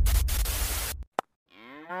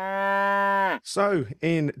 So,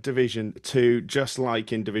 in Division 2, just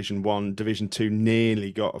like in Division 1, Division 2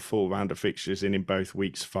 nearly got a full round of fixtures in both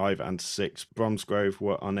weeks 5 and 6. Bromsgrove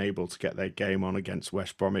were unable to get their game on against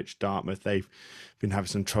West Bromwich. Dartmouth, they've been having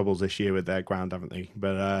some troubles this year with their ground, haven't they?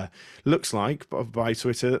 But looks like, by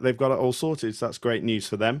Twitter, they've got it all sorted, so that's great news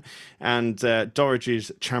for them. And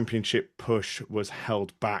Dorridge's championship push was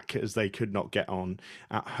held back as they could not get on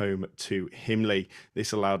at home to Himley.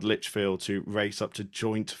 This allowed Lichfield to race up to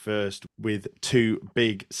joint first with 2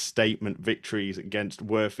 big statement victories against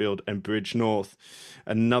Worfield and Bridge North.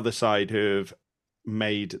 Another side who have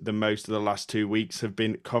made the most of the last 2 weeks have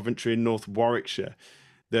been Coventry and North Warwickshire.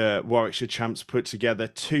 The Warwickshire champs put together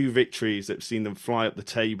 2 victories that have seen them fly up the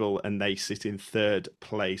table, and they sit in 3rd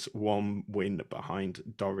place, 1 win behind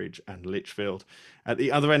Dorridge and Lichfield. At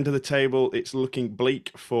the other end of the table, it's looking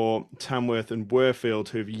bleak for Tamworth and Worfield,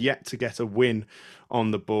 who have yet to get a win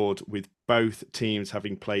on the board, with both teams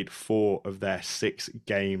having played 4 of their 6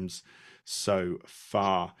 games so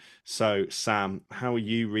far. So, Sam, how are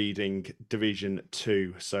you reading Division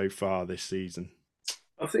 2 so far this season?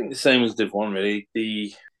 I think the same as Div 1, really.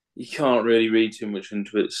 You can't really read too much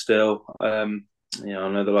into it still. I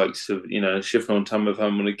know the likes of Shifnal and Tamworth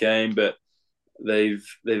haven't won a game, but they've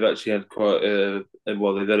actually had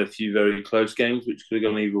they've had a few very close games which could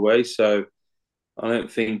have gone either way. So I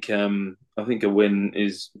don't think I think a win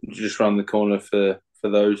is just around the corner for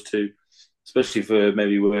those two, especially for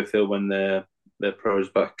maybe Wearfield when their pros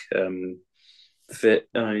back fit.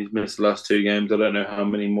 He's missed the last 2 games. I don't know how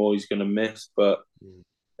many more he's going to miss, but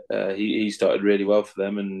he started really well for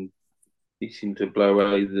them, and he seemed to blow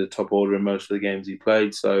away the top order in most of the games he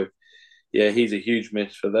played. So yeah, he's a huge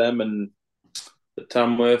miss for them. And at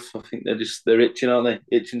Tamworth, I think they're itching, aren't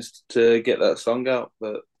they? Itching to get that song out,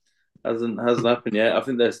 but hasn't happened yet. I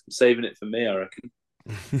think they're saving it for me, I reckon.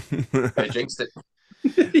 They jinxed it.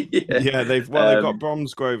 Yeah, they've got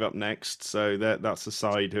Bromsgrove up next, so that's a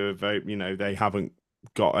side who have they haven't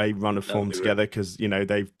got a run of form together because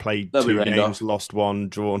they've played 2 games, lost 1,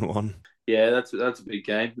 drawn 1. Yeah, that's a big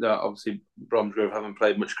game. Obviously, Bromsgrove haven't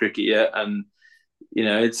played much cricket yet, and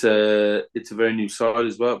it's a very new side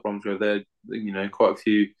as well. Bromsgrove, they're quite a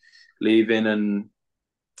few leaving and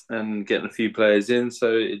getting a few players in,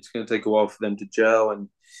 so it's going to take a while for them to gel. And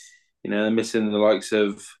they're missing the likes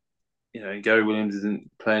of Gary Williams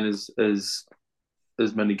isn't playing as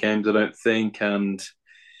many games, I don't think, and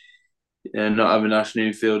not having Ash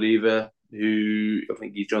Newfield either, who I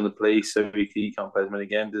think he's joined the police, so he can't play as many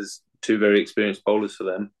games. There's 2 very experienced bowlers for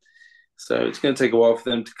them, so it's going to take a while for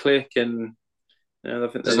them to click. And I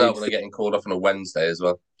think there's not when they're getting called off on a Wednesday as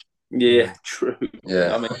well. Yeah, true.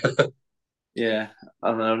 Yeah, I mean, yeah,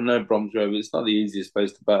 I know Bromsgrove. It's not the easiest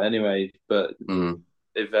place to bat anyway, but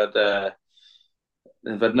they've had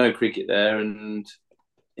no cricket there, and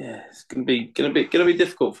yeah, it's gonna be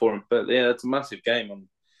difficult for them. But yeah, it's a massive game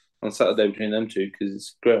on Saturday between them two, because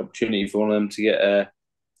it's a great opportunity for one of them to get a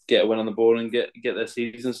win on the board and get their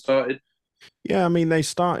season started. Yeah, I mean they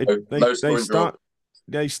started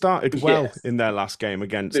well in their last game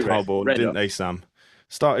against Harborne, didn't they, Sam?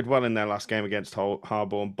 Started well in their last game against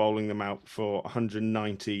Harborne, bowling them out for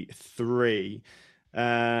 193.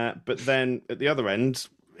 But then at the other end,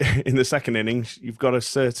 in the second innings, you've got a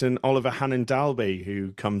certain Oliver Hannon-Dalby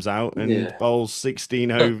who comes out and bowls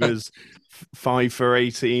 16 overs, 5 for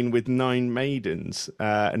 18 with 9 maidens,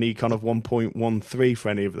 an econ of 1.13 for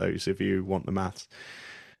any of those, if you want the maths.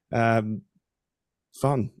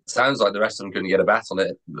 Fun. Sounds like the rest of them couldn't get a bat on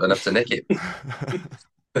it enough to nick it.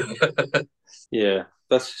 Yeah,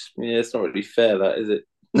 it's not really fair, that, is it?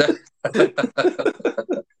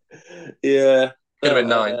 Yeah. Could have been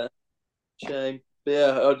 9. Shame. But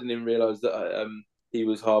yeah, I didn't even realise that he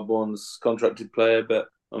was Harborne's contracted player, but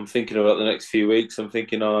I'm thinking about the next few weeks. I'm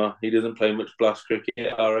thinking, he doesn't play much blast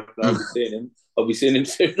cricket. I reckon I'll be seeing him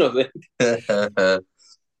soon, I think.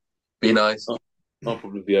 Be nice. I'll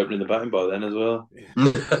probably be opening the batting by then as well.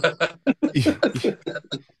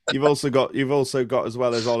 You've also got as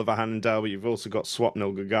well as Oliver Hannon-Dalby, you've also got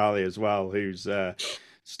Swapnil Gagali as well, who's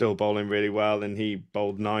still bowling really well, and he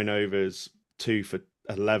bowled 9 overs, 2 for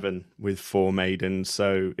 11 with 4 maidens.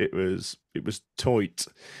 So it was tight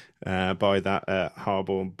by that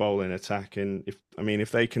Harborne bowling attack. And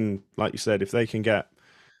if they can, like you said, if they can get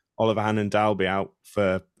Oliver Hannon-Dalby out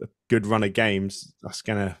for a good run of games, that's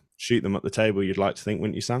gonna shoot them up the table, you'd like to think,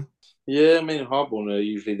 wouldn't you, Sam? Yeah, I mean, Harborne are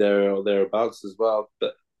usually there or thereabouts as well,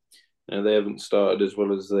 but they haven't started as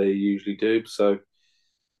well as they usually do. So,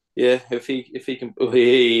 yeah, if he can,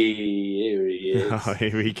 here he is. Oh,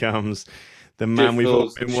 here he comes, the man we've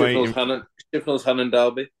all been waiting. Shifnal's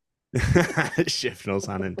Hannon-Dalby. Shifnal's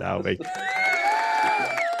Hannon-Dalby.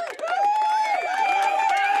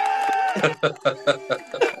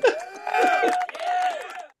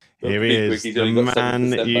 Here he is, the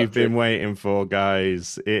man you've been waiting for,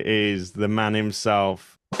 guys. It is the man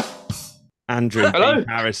himself, Andrew Beef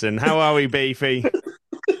Harrison. How are we, Beefy?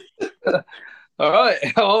 All right,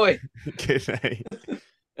 how are we? Good, mate.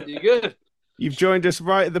 You good? You've joined us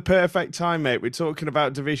right at the perfect time, mate. We're talking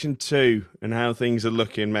about Division 2 and how things are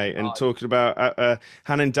looking, mate, and talking about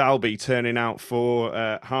Hannon-Dalby turning out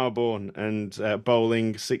for Harborne and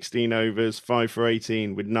bowling 16 overs, 5 for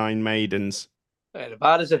 18 with 9 maidens. Ain't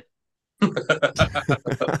bad, is it?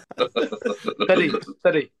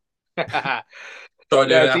 Steady. Try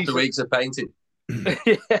doing it after weeks of painting.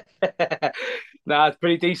 Nah, it's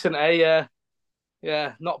pretty decent, eh?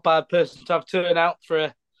 Yeah, not bad person to have turn out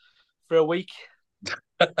for a week.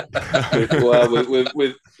 Well,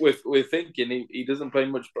 we're thinking he doesn't play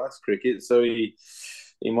much blast cricket, so he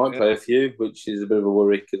might play a few, which is a bit of a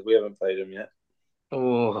worry because we haven't played him yet.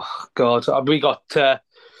 Oh God, we got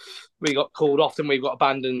called off and we got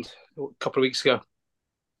abandoned a couple of weeks ago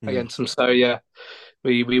against them. So yeah,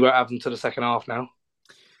 we won't have them to the second half now.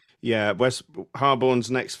 Yeah, West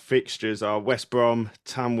Harborne's next fixtures are West Brom,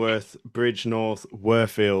 Tamworth, Bridgnorth,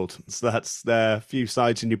 Worfield. So that's the few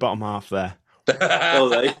sides in your bottom half there. Oh,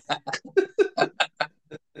 they.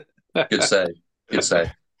 Good save. Good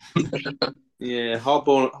save. Yeah,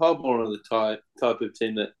 Harborne are the type of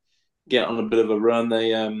team that get on a bit of a run.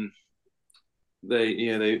 They're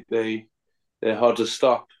hard to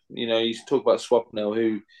stop. You know, you talk about Swapnel,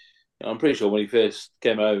 who I'm pretty sure when he first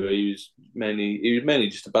came over, he was mainly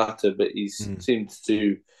just a batter, but he's seemed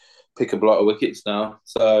to pick up a lot of wickets now.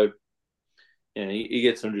 So yeah, he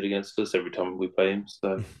gets 100 against us every time we play him.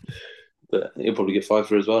 So, but he'll probably get 5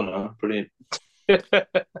 for as well now. Brilliant.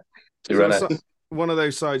 One of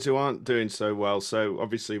those sides who aren't doing so well. So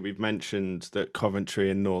obviously we've mentioned that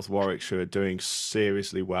Coventry and North Warwickshire are doing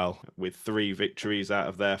seriously well with 3 victories out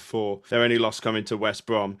of their 4. Their only loss coming to West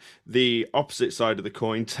Brom. The opposite side of the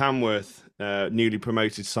coin, Tamworth, newly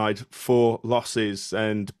promoted side, 4 losses,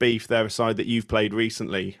 and Beef, they're a side that you've played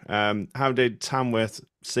recently. How did Tamworth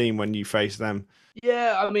seem when you faced them?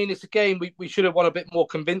 Yeah, I mean, it's a game we should have won a bit more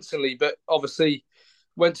convincingly, but obviously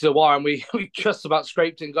went to the wire and we just about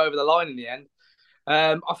scraped it and got over the line in the end.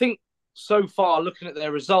 I think so far, looking at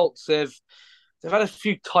their results, they've had a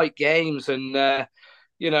few tight games, and I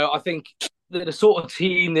think they're the sort of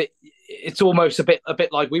team that it's almost a bit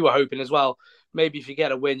like we were hoping as well. Maybe if you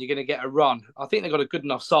get a win, you're going to get a run. I think they've got a good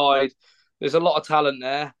enough side. There's a lot of talent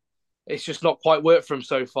there. It's just not quite worked for them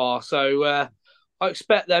so far. So I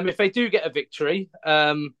expect them, if they do get a victory,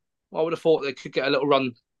 I would have thought they could get a little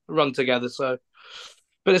run together. So,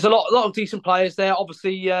 but there's a lot of decent players there.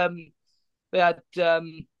 Obviously, they had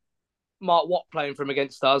Mark Watt playing for him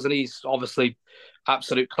against us, and he's obviously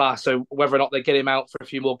absolute class. So whether or not they get him out for a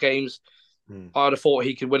few more games, I'd have thought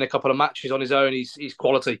he could win a couple of matches on his own. He's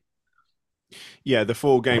quality. Yeah, the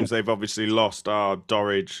 4 games they've obviously lost are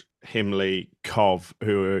Dorridge, Himley, Cov,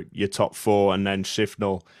 who are your top 4, and then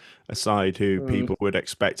Shifnal, a side who people would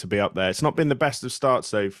expect to be up there. It's not been the best of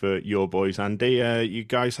starts, though, for your boys, Andy. You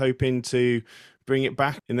guys hoping to bring it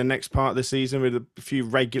back in the next part of the season with a few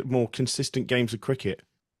more consistent games of cricket?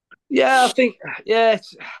 Yeah, I think, I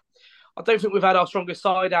don't think we've had our strongest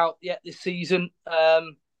side out yet this season, but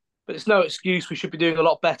it's no excuse. We should be doing a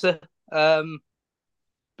lot better.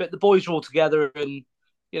 But the boys are all together, and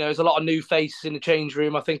there's a lot of new faces in the change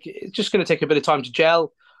room. I think it's just going to take a bit of time to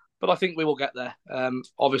gel, but I think we will get there.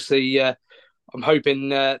 Obviously, I'm hoping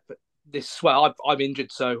this. Well, I'm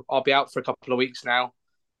injured, so I'll be out for a couple of weeks now.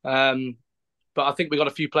 But I think we've got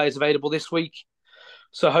a few players available this week,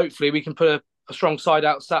 so hopefully we can put a strong side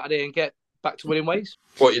out Saturday and get back to winning ways.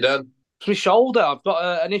 What you done? It's my shoulder. I've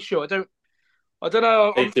got an issue. I don't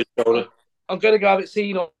know. I'm going to go have it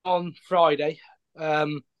seen on Friday.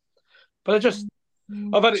 But I've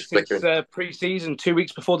had it since pre-season, 2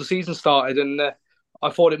 weeks before the season started, and I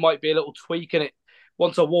thought it might be a little tweak. And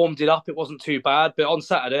once I warmed it up, it wasn't too bad. But on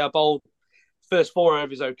Saturday, I bowled first 4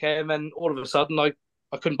 overs okay, and then all of a sudden, I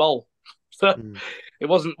couldn't bowl. So it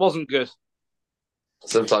wasn't good.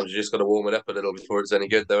 Sometimes you just got to warm it up a little before it's any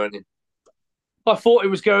good, though, aren't you? I thought it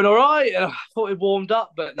was going all right, and I thought it warmed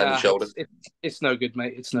up, but nah, it's no good,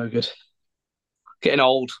 mate. It's no good. Getting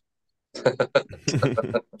old.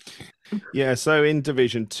 Yeah, so in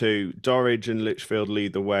Division 2, Dorridge and Lichfield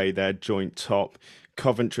lead the way. They're joint top.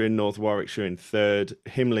 Coventry and North Warwickshire in 3rd.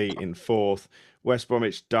 Himley in 4th. West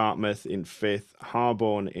Bromwich Dartmouth in 5th.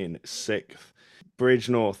 Harborne in 6th.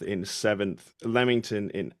 Bridgnorth in 7th. Leamington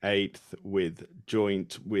in 8th, with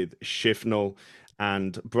joint with Shifnal.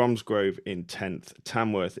 And Bromsgrove in 10th.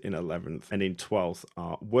 Tamworth in 11th. And in 12th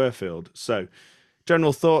are Worfield. So,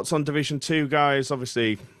 general thoughts on Division 2, guys?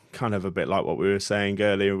 Obviously, kind of a bit like what we were saying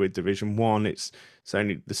earlier with Division 1. It's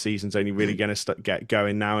only the season's only really going to get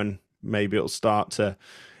going now, and maybe it'll start to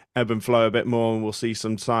ebb and flow a bit more, and we'll see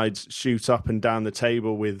some sides shoot up and down the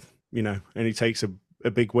table with, only takes a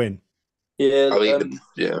big win. Yeah,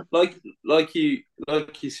 yeah. Like you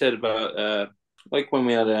said about like when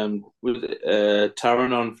we had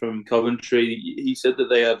Taran on from Coventry, he said that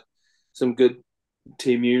they had some good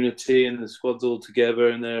team unity and the squad's all together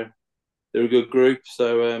and they're a good group.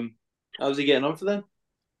 So how's he getting on for them?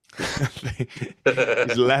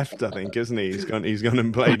 He's left, I think, isn't he? He's gone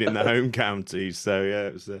and played in the home counties. So yeah,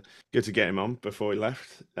 it was good to get him on before he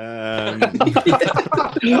left. I got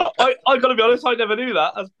to be honest, I never knew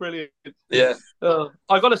that. That's brilliant. Yeah,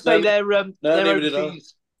 I got to say their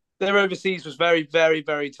overseas was very, very,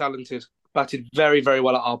 very talented. Batted very, very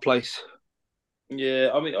well at our place. Yeah,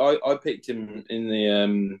 I mean, I picked him in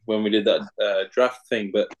the when we did that draft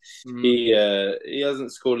thing, but he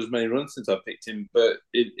hasn't scored as many runs since I picked him. But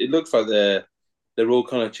it looks like they're all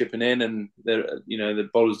kind of chipping in, and they're the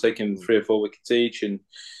bowlers taking 3 or 4 wickets each, and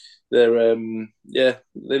they're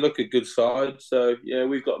they look a good side. So yeah,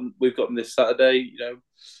 we've got them this Saturday.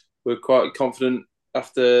 We're quite confident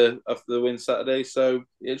after the win Saturday, so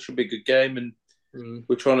it should be a good game, and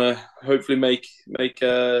we're trying to hopefully make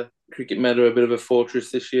Cricket Meadow a bit of a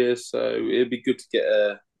fortress this year. So it'd be good to get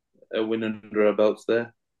a win under our belts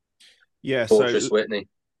there. Yeah, Fortress Whitney.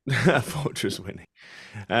 Fortress Whitney.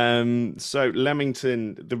 So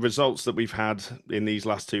Leamington, the results that we've had in these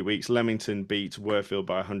last 2 weeks: Leamington beat Worfield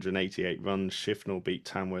by 188 runs. Shifnal beat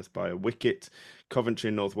Tamworth by a wicket. Coventry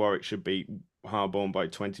and North Warwickshire beat Harborne by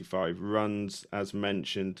 25 runs, as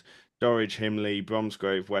mentioned. Dorridge, Himley,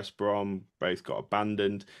 Bromsgrove, West Brom both got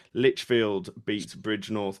abandoned. Lichfield beat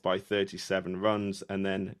Bridgnorth by 37 runs. And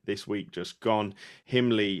then this week just gone,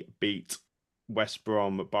 Himley beat West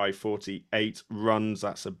Brom by 48 runs.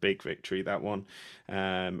 That's a big victory, that one.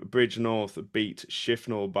 Bridgnorth beat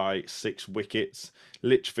Shifnal by 6 wickets.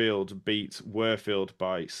 Lichfield beat Worfield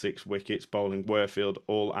by 6 wickets, bowling Worfield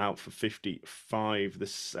all out for 55. The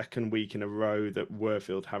second week in a row that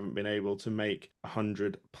Worfield haven't been able to make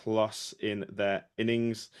 100 plus in their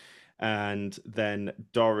innings. And then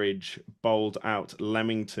Dorridge bowled out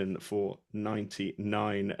Leamington for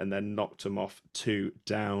 99 and then knocked them off 2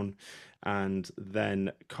 down. And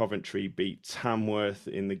then Coventry beat Tamworth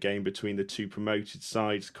in the game between the two promoted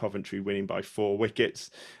sides, Coventry winning by 4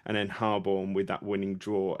 wickets, and then Harborne with that winning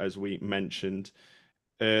draw, as we mentioned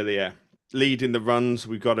earlier. Leading the runs,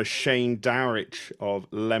 we've got a Shane Dowrich of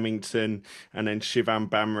Leamington, and then Shivam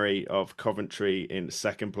Bamri of Coventry in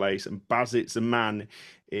second place, and Bazit Zaman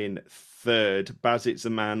in third. Bazit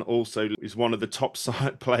Zaman also is one of the top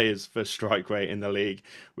players for strike rate in the league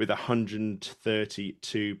with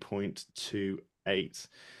 132.28.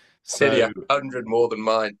 So 100 more than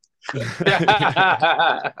mine.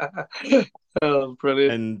 Oh,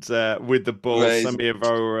 brilliant. And with the ball, Samir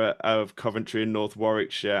Vora of Coventry and North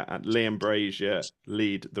Warwickshire and Liam Brazier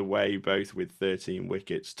lead the way, both with 13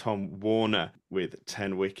 wickets. Tom Warner with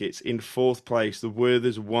 10 wickets. In fourth place, the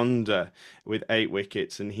Werther's Wonder with 8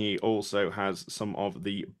 wickets, and he also has some of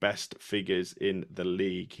the best figures in the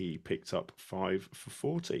league. He picked up 5 for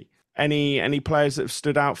 40. Any players that have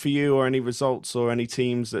stood out for you, or any results or any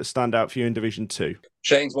teams that stand out for you in Division 2?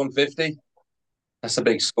 Shane's 150. That's a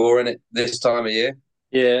big score in it this time of year.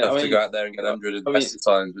 Yeah, to go out there and get 100 at the best of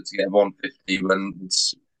times, but to get 150 when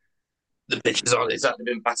the pitch is on, it's actually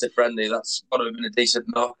been batter friendly. That's got to have been a decent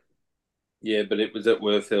knock. Yeah, but it was at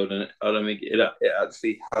Worfield, and I don't think it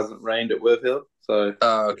actually hasn't rained at Worfield. So,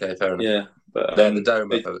 okay, fair enough. Yeah, but they're in the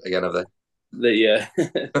dome again, have they?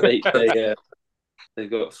 They've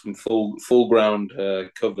got some full ground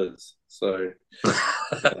covers, so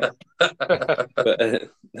but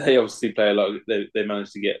they obviously play a lot. They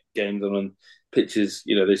managed to get games on pitches.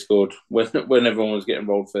 They scored when everyone was getting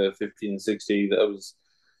rolled for 50 and 60. That was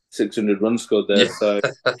 600 runs scored there. Yeah. So,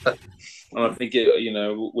 and I think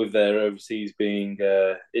with their overseas being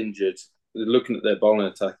injured, looking at their bowling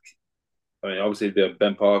attack. I mean, obviously they have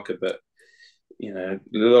Ben Parker, but the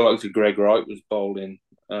likes of Greg Wright was bowling.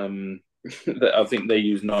 I think they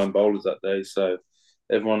used 9 bowlers that day, so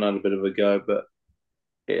everyone had a bit of a go. But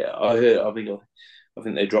yeah, I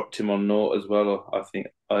think they dropped him on naught as well. I think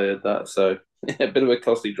I heard that, so a bit of a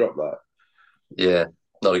costly drop that. Yeah,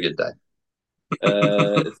 not a good day.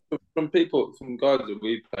 From guys that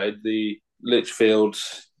we played, the Lichfield,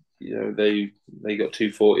 they got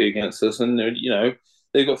 240 against us, and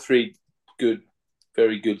they got 3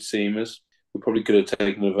 very good seamers. We probably could have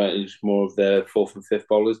taken advantage more of their 4th and 5th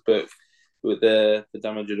bowlers, but the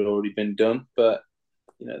damage had already been done. But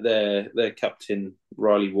their captain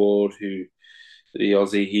Riley Ward, who the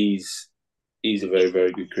Aussie, he's a very,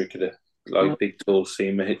 very good cricketer. Like big tall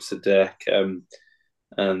seamer, hits the deck,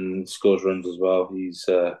 and scores runs as well. He's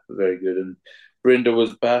very good. And Brinder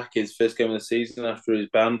was back, his first game of the season after his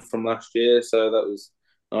ban from last year, so that was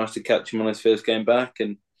nice to catch him on his first game back.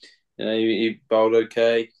 And he bowled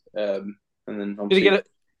okay. And then did he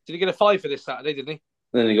get a 5 for this Saturday? Didn't he?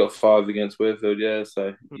 Then he got 5 against Worfield. Yeah,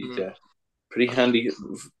 so he's pretty handy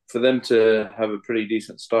for them to have a pretty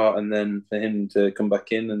decent start, and then for him to come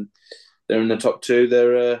back in, and they're in the top 2.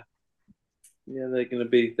 They're going to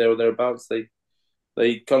be there or thereabouts. They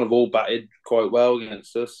kind of all batted quite well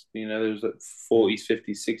against us. There was like 40s,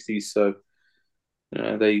 50s, 60s. So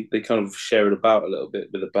they kind of share it about a little bit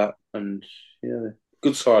with the bat, and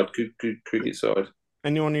good side, good cricket side.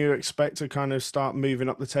 Anyone you expect to kind of start moving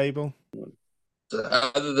up the table?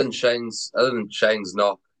 Other than Shane's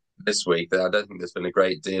knock this week, I don't think there's been a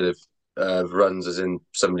great deal of runs, as in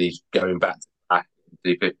somebody going back to back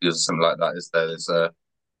 250s or something like that. Is there? There's I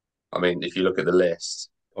mean, if you look at the list,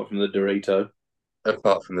 apart from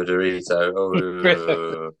the Dorito,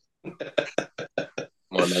 oh,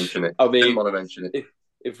 Want to mention it? I mean, Didn't want to mention it.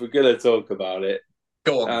 If we're gonna talk about it,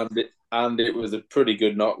 Go on. And it was a pretty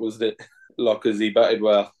good knock, wasn't it? Lockers, he batted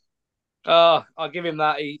well. I'll give him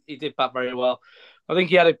that. He did bat very well. I think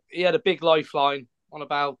he had a big lifeline on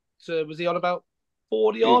about. Was he on about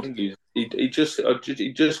 40 odd? I think he just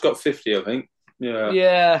got 50. I think. Yeah.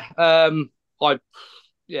 Yeah.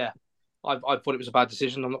 I thought it was a bad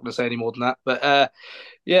decision. I'm not going to say any more than that. But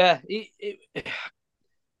yeah, he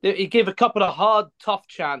gave a couple of hard, tough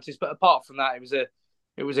chances, but apart from that,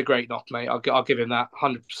 it was a great knock, mate. I'll give him that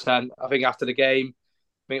 100%. I think after the game,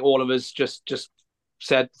 I think all of us just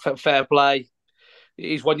said fair play.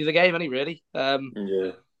 He's won you the game, hasn't he? Really?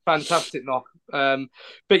 Yeah. Fantastic knock. But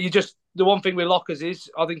the one thing with Lockers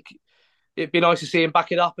is I think it'd be nice to see him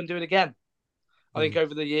back it up and do it again. I think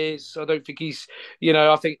over the years, I don't think he's,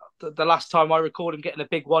 I think the last time I recall him getting a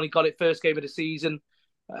big one, he got it first game of the season.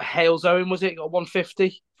 Hales Owen, was it? Got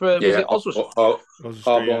 150 for, was it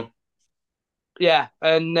Oswald? Yeah.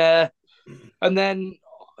 And then,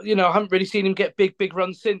 I haven't really seen him get big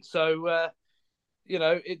runs since. So,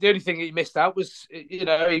 the only thing he missed out was,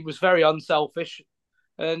 he was very unselfish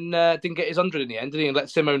and didn't get his 100 in the end, did he? And let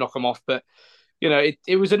Simo knock him off. But,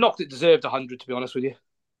 it was a knock that deserved 100, to be honest with you.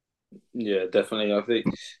 Yeah, definitely. I think,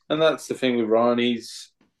 and that's the thing with Ryan.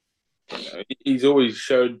 He's always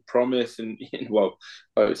showed promise, and well,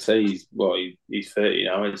 I would say he's 30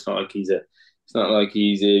 now. It's not like he's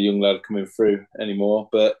a young lad coming through anymore.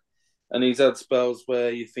 And he's had spells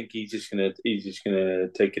where you think he's just gonna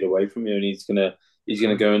take it away from you, and he's gonna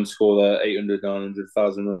go and score the 800,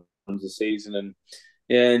 900,000 runs a season, and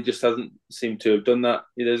it just hasn't seemed to have done that.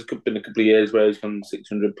 There's been a couple of years where he's gone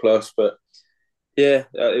 600 plus, but. Yeah,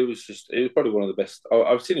 it was probably one of the best.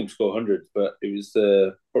 I've seen him score hundreds, but it was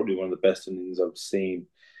probably one of the best innings I've seen,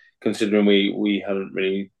 considering we haven't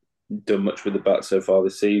really done much with the bat so far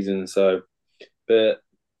this season. So, but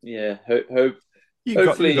yeah, hopefully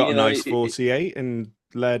you got a nice 48, and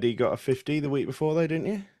Laddie got a 50 the week before, though, didn't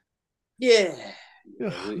you? Yeah,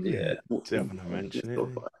 yeah. Don't want to mention it.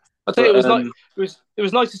 I tell you, it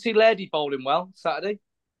was nice to see Laddie bowling well Saturday.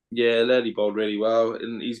 Yeah, Laddie bowled really well,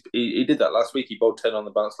 and he did that last week. He bowled 10 on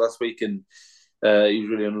the bounce last week, and he was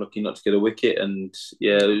really unlucky not to get a wicket. And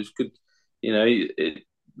yeah, it was good.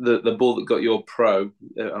 The ball that got your pro.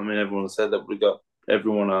 I mean, everyone said that we got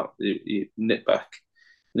everyone out. He nipped back,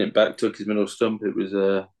 took his middle stump. It was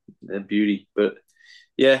a beauty. But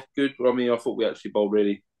yeah, good. I mean, I thought we actually bowled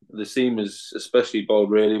really. The seamers especially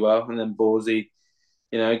bowled really well, and then Borsey,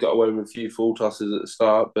 got away with a few full tosses at the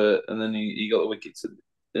start, and then he got the wickets.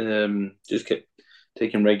 Just kept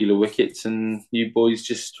taking regular wickets, and you boys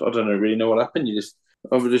I don't really know what happened. You just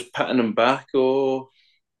either just patting them back,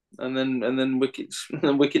 and then wickets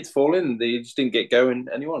fall in. They just didn't get going.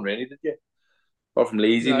 Anyone really, did you? Apart from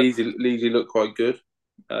Leasy, no. Leasy looked quite good.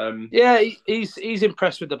 Yeah, he's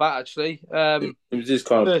impressed with the bat actually. It was his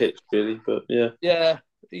kind of pitch really, but yeah. Yeah,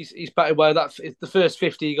 he's batted well. That's the first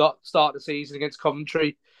 50 he got start of the season against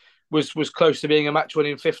Coventry was close to being a match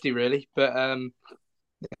winning 50 really, but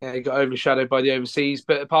he got overshadowed by the overseas,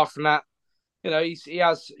 but apart from that, he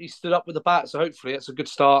stood up with the bat, so hopefully it's a good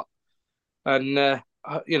start. And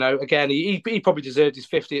again, he probably deserved his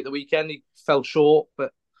 50 at the weekend. He fell short,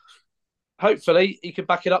 but hopefully he can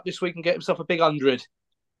back it up this week and get himself a big 100.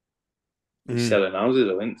 He's selling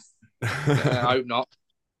houses, I think. I hope not.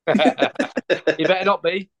 You better not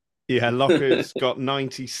be. Yeah, Locker's got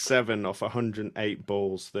 97 off 108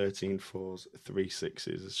 balls, 13 fours, 3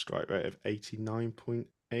 sixes, a strike rate of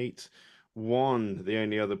 89.81. The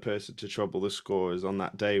only other person to trouble the scorers on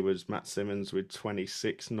that day was Matt Simmons with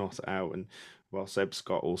 26 not out, and while Seb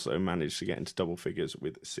Scott also managed to get into double figures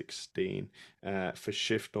with 16. For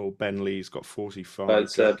Shifnal, Ben Lee's got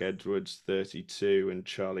 45, Jack Edwards 32, and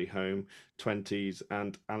Charlie Home 20s,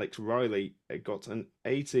 and Alex Riley got an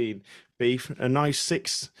 18. Beef, a nice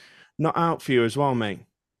 6 not out for you as well, mate.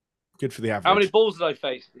 Good for the average. How many balls did I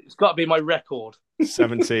face? It's got to be my record.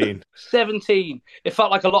 17. 17. It felt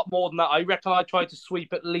like a lot more than that. I reckon I tried to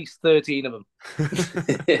sweep at least 13 of them.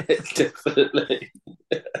 Definitely.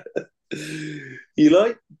 You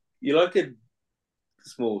like a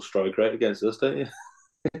small strike rate against us, don't you?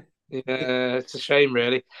 Yeah, it's a shame,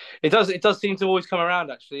 really. It does seem to always come around,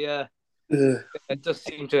 actually. Yeah, it does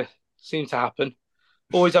seem to happen.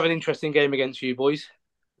 Always have an interesting game against you boys.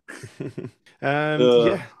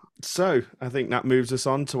 Yeah. So I think that moves us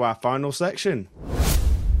on to our final section.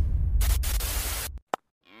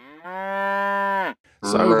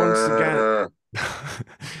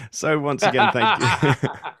 So once again, thank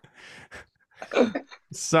you.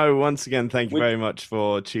 So once again, thank you very much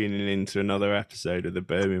for tuning in to another episode of the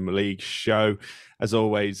Birmingham League Show. As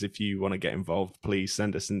always, if you want to get involved, please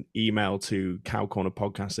send us an email to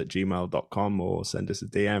cowcornerpodcast@gmail.com or send us a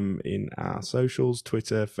DM in our socials,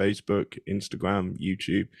 Twitter, Facebook, Instagram,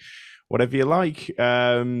 YouTube, whatever you like.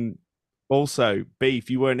 Also, Beef,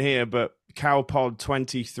 you weren't here, but Cowpod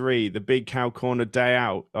 23, the big Cow Corner day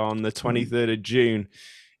out on the 23rd of June.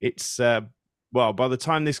 It's, well, by the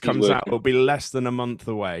time this comes out, it'll be less than a month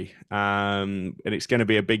away. And it's going to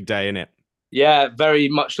be a big day, isn't it? Yeah, very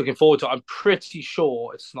much looking forward to it. I'm pretty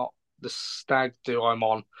sure it's not the stag do I'm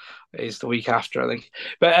on. It is the week after, I think.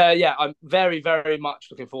 But yeah, I'm very, very much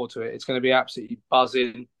looking forward to it. It's going to be absolutely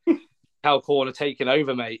buzzing. Cow Corner taking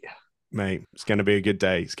over, mate. Mate, it's going to be a good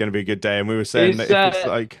day. It's going to be a good day. And we were saying that if it's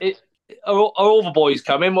like... Are all the boys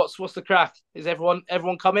coming? What's the crack? Is everyone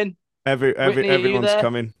coming? Everyone's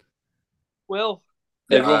coming. Will?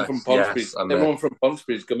 Everyone from Ponsbury. Everyone from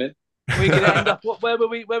Ponsbury is coming. We could end up. Where were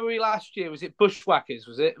we last year? Was it Bushwhackers?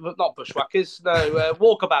 Was it not Bushwhackers? No,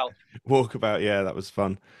 Walkabout. Walkabout. Yeah, that was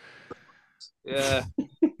fun. Yeah.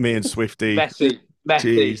 Me and Swifty. Messy.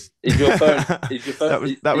 Is your phone?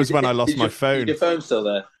 That was when I lost my phone. Is your phone still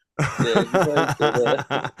there?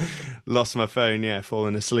 Yeah, lost my phone. Yeah,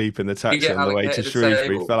 falling asleep in the taxi on the way to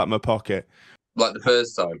Shrewsbury. Fell out my pocket. Like the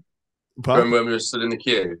first time. Remember when we were stood in the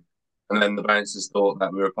queue? And then the bouncers thought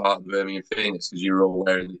that we were part of the Birmingham Phoenix because you were all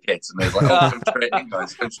wearing the kits. And they were like, oh, come straight in,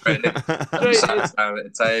 guys. Come straight in. And we sat down at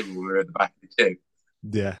the table and we were at the back of the queue.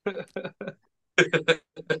 Yeah.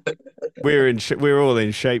 we were all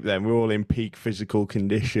in shape then. We were all in peak physical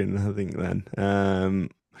condition, I think, then.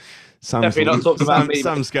 Sam's not talking about me.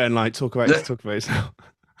 Sam's going like, talk about yourself.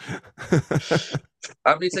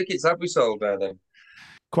 How many tickets have we sold now then?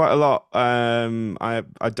 Quite a lot. I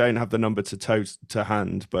don't have the number to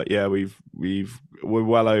hand, but yeah, we're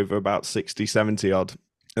well over about 60, 70 odd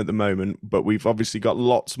at the moment, but we've obviously got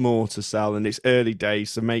lots more to sell and it's early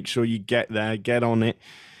days. So make sure you get there, get on it,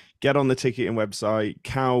 get on the ticketing website,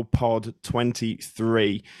 Cowpod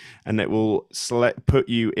 23, and it will put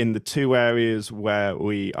you in the two areas where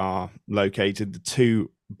we are located, the two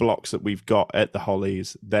blocks that we've got at the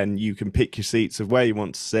Hollies. Then you can pick your seats of where you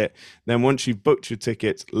want to sit. Then once you've booked your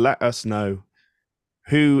tickets, let us know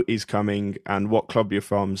who is coming and what club you're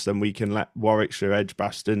from, so then we can let Warwickshire,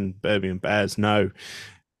 Edgbaston, Birmingham Bears know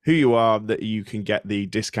who you are, that you can get the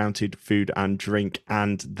discounted food and drink.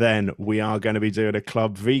 And then we are going to be doing a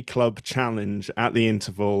club v club challenge at the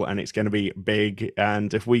interval, and it's going to be big.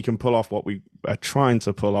 And if we can pull off what we are trying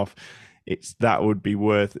to pull off, that would be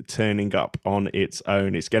worth turning up on its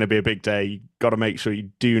own. It's going to be a big day. You've got to make sure you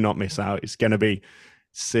do not miss out. It's going to be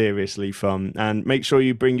seriously fun. And make sure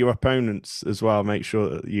you bring your opponents as well. Make sure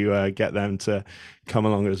that you get them to come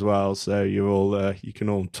along as well, so you can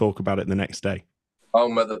all talk about it the next day. Oh,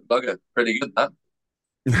 mother bugger. Pretty good, that.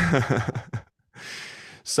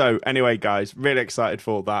 So anyway, guys, really excited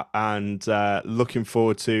for that, and looking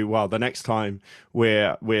forward to, well, the next time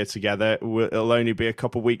we're together. It'll only be a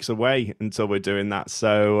couple of weeks away until we're doing that.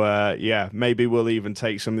 So yeah, maybe we'll even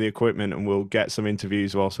take some of the equipment and we'll get some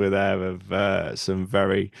interviews whilst we're there of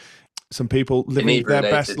some people living their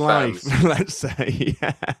best life, let's say.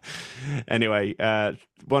 Yeah. Anyway,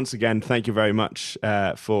 once again, thank you very much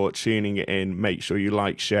for tuning in. Make sure you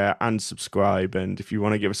like, share, and subscribe. And if you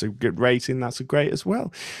want to give us a good rating, that's great as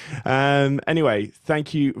well. Anyway,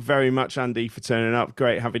 thank you very much, Andy, for turning up.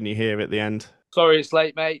 Great having you here at the end. Sorry it's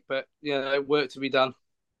late, mate, but work to be done.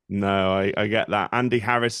 No, I get that. Andy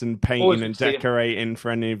Harrison, painting and decorating.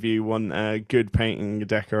 For any of you want good painting and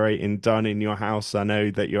decorating done in your house, I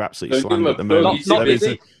know that you're absolutely slammed at the moment. Not this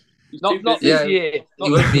year.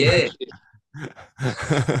 You won't be here.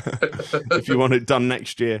 If you want it done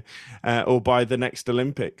next year or by the next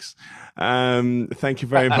Olympics. Thank you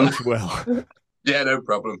very much, Will. Yeah, no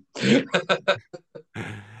problem.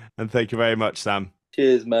 And thank you very much, Sam.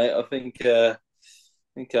 Cheers, mate. I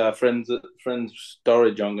think our friends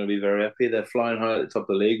Storage aren't going to be very happy. They're flying high at the top of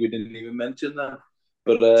the league. We didn't even mention that.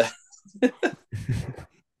 But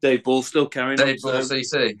Dave Ball's still carrying on. Dave Ball,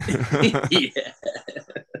 CC. Yeah.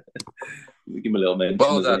 Give him a little mention.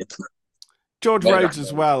 Well done. George Rhodes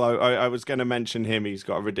as well. I was going to mention him. He's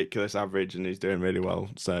got a ridiculous average and he's doing really well.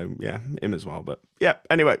 So, yeah, him as well. But, yeah,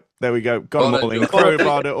 anyway, there we go. Got them all in.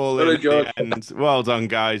 Crowbarred it all in. And well done,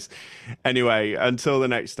 guys. Anyway, until the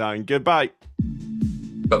next time, goodbye.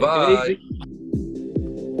 Bye-bye.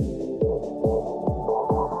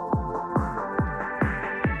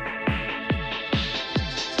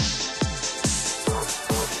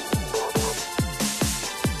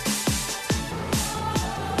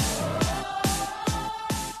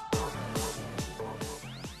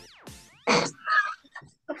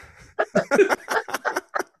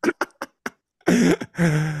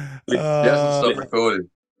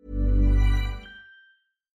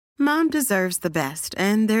 Mom deserves the best,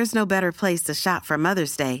 and there's no better place to shop for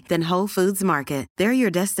Mother's Day than Whole Foods Market. They're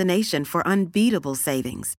your destination for unbeatable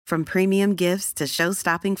savings, from premium gifts to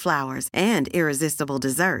show-stopping flowers and irresistible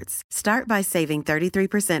desserts. Start by saving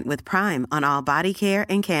 33% with Prime on all body care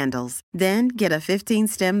and candles. Then get a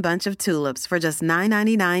 15-stem bunch of tulips for just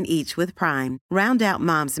 $9.99 each with Prime. Round out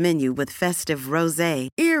Mom's menu with festive rosé,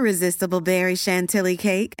 irresistible berry chantilly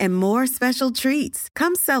cake, and more special treats.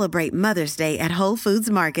 Come celebrate Mother's Day at Whole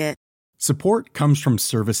Foods Market. Support comes from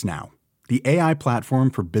ServiceNow, the AI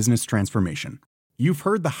platform for business transformation. You've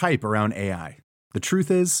heard the hype around AI. The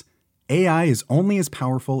truth is, AI is only as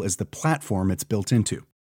powerful as the platform it's built into.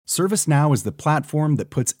 ServiceNow is the platform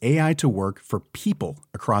that puts AI to work for people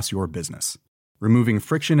across your business, removing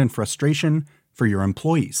friction and frustration for your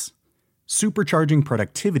employees, supercharging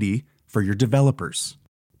productivity for your developers,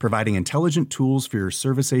 providing intelligent tools for your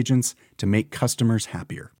service agents to make customers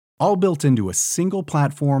happier. All built into a single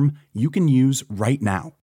platform you can use right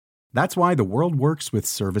now. That's why the world works with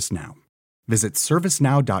ServiceNow. Visit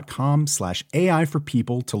servicenow.com/AI for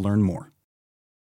people to learn more.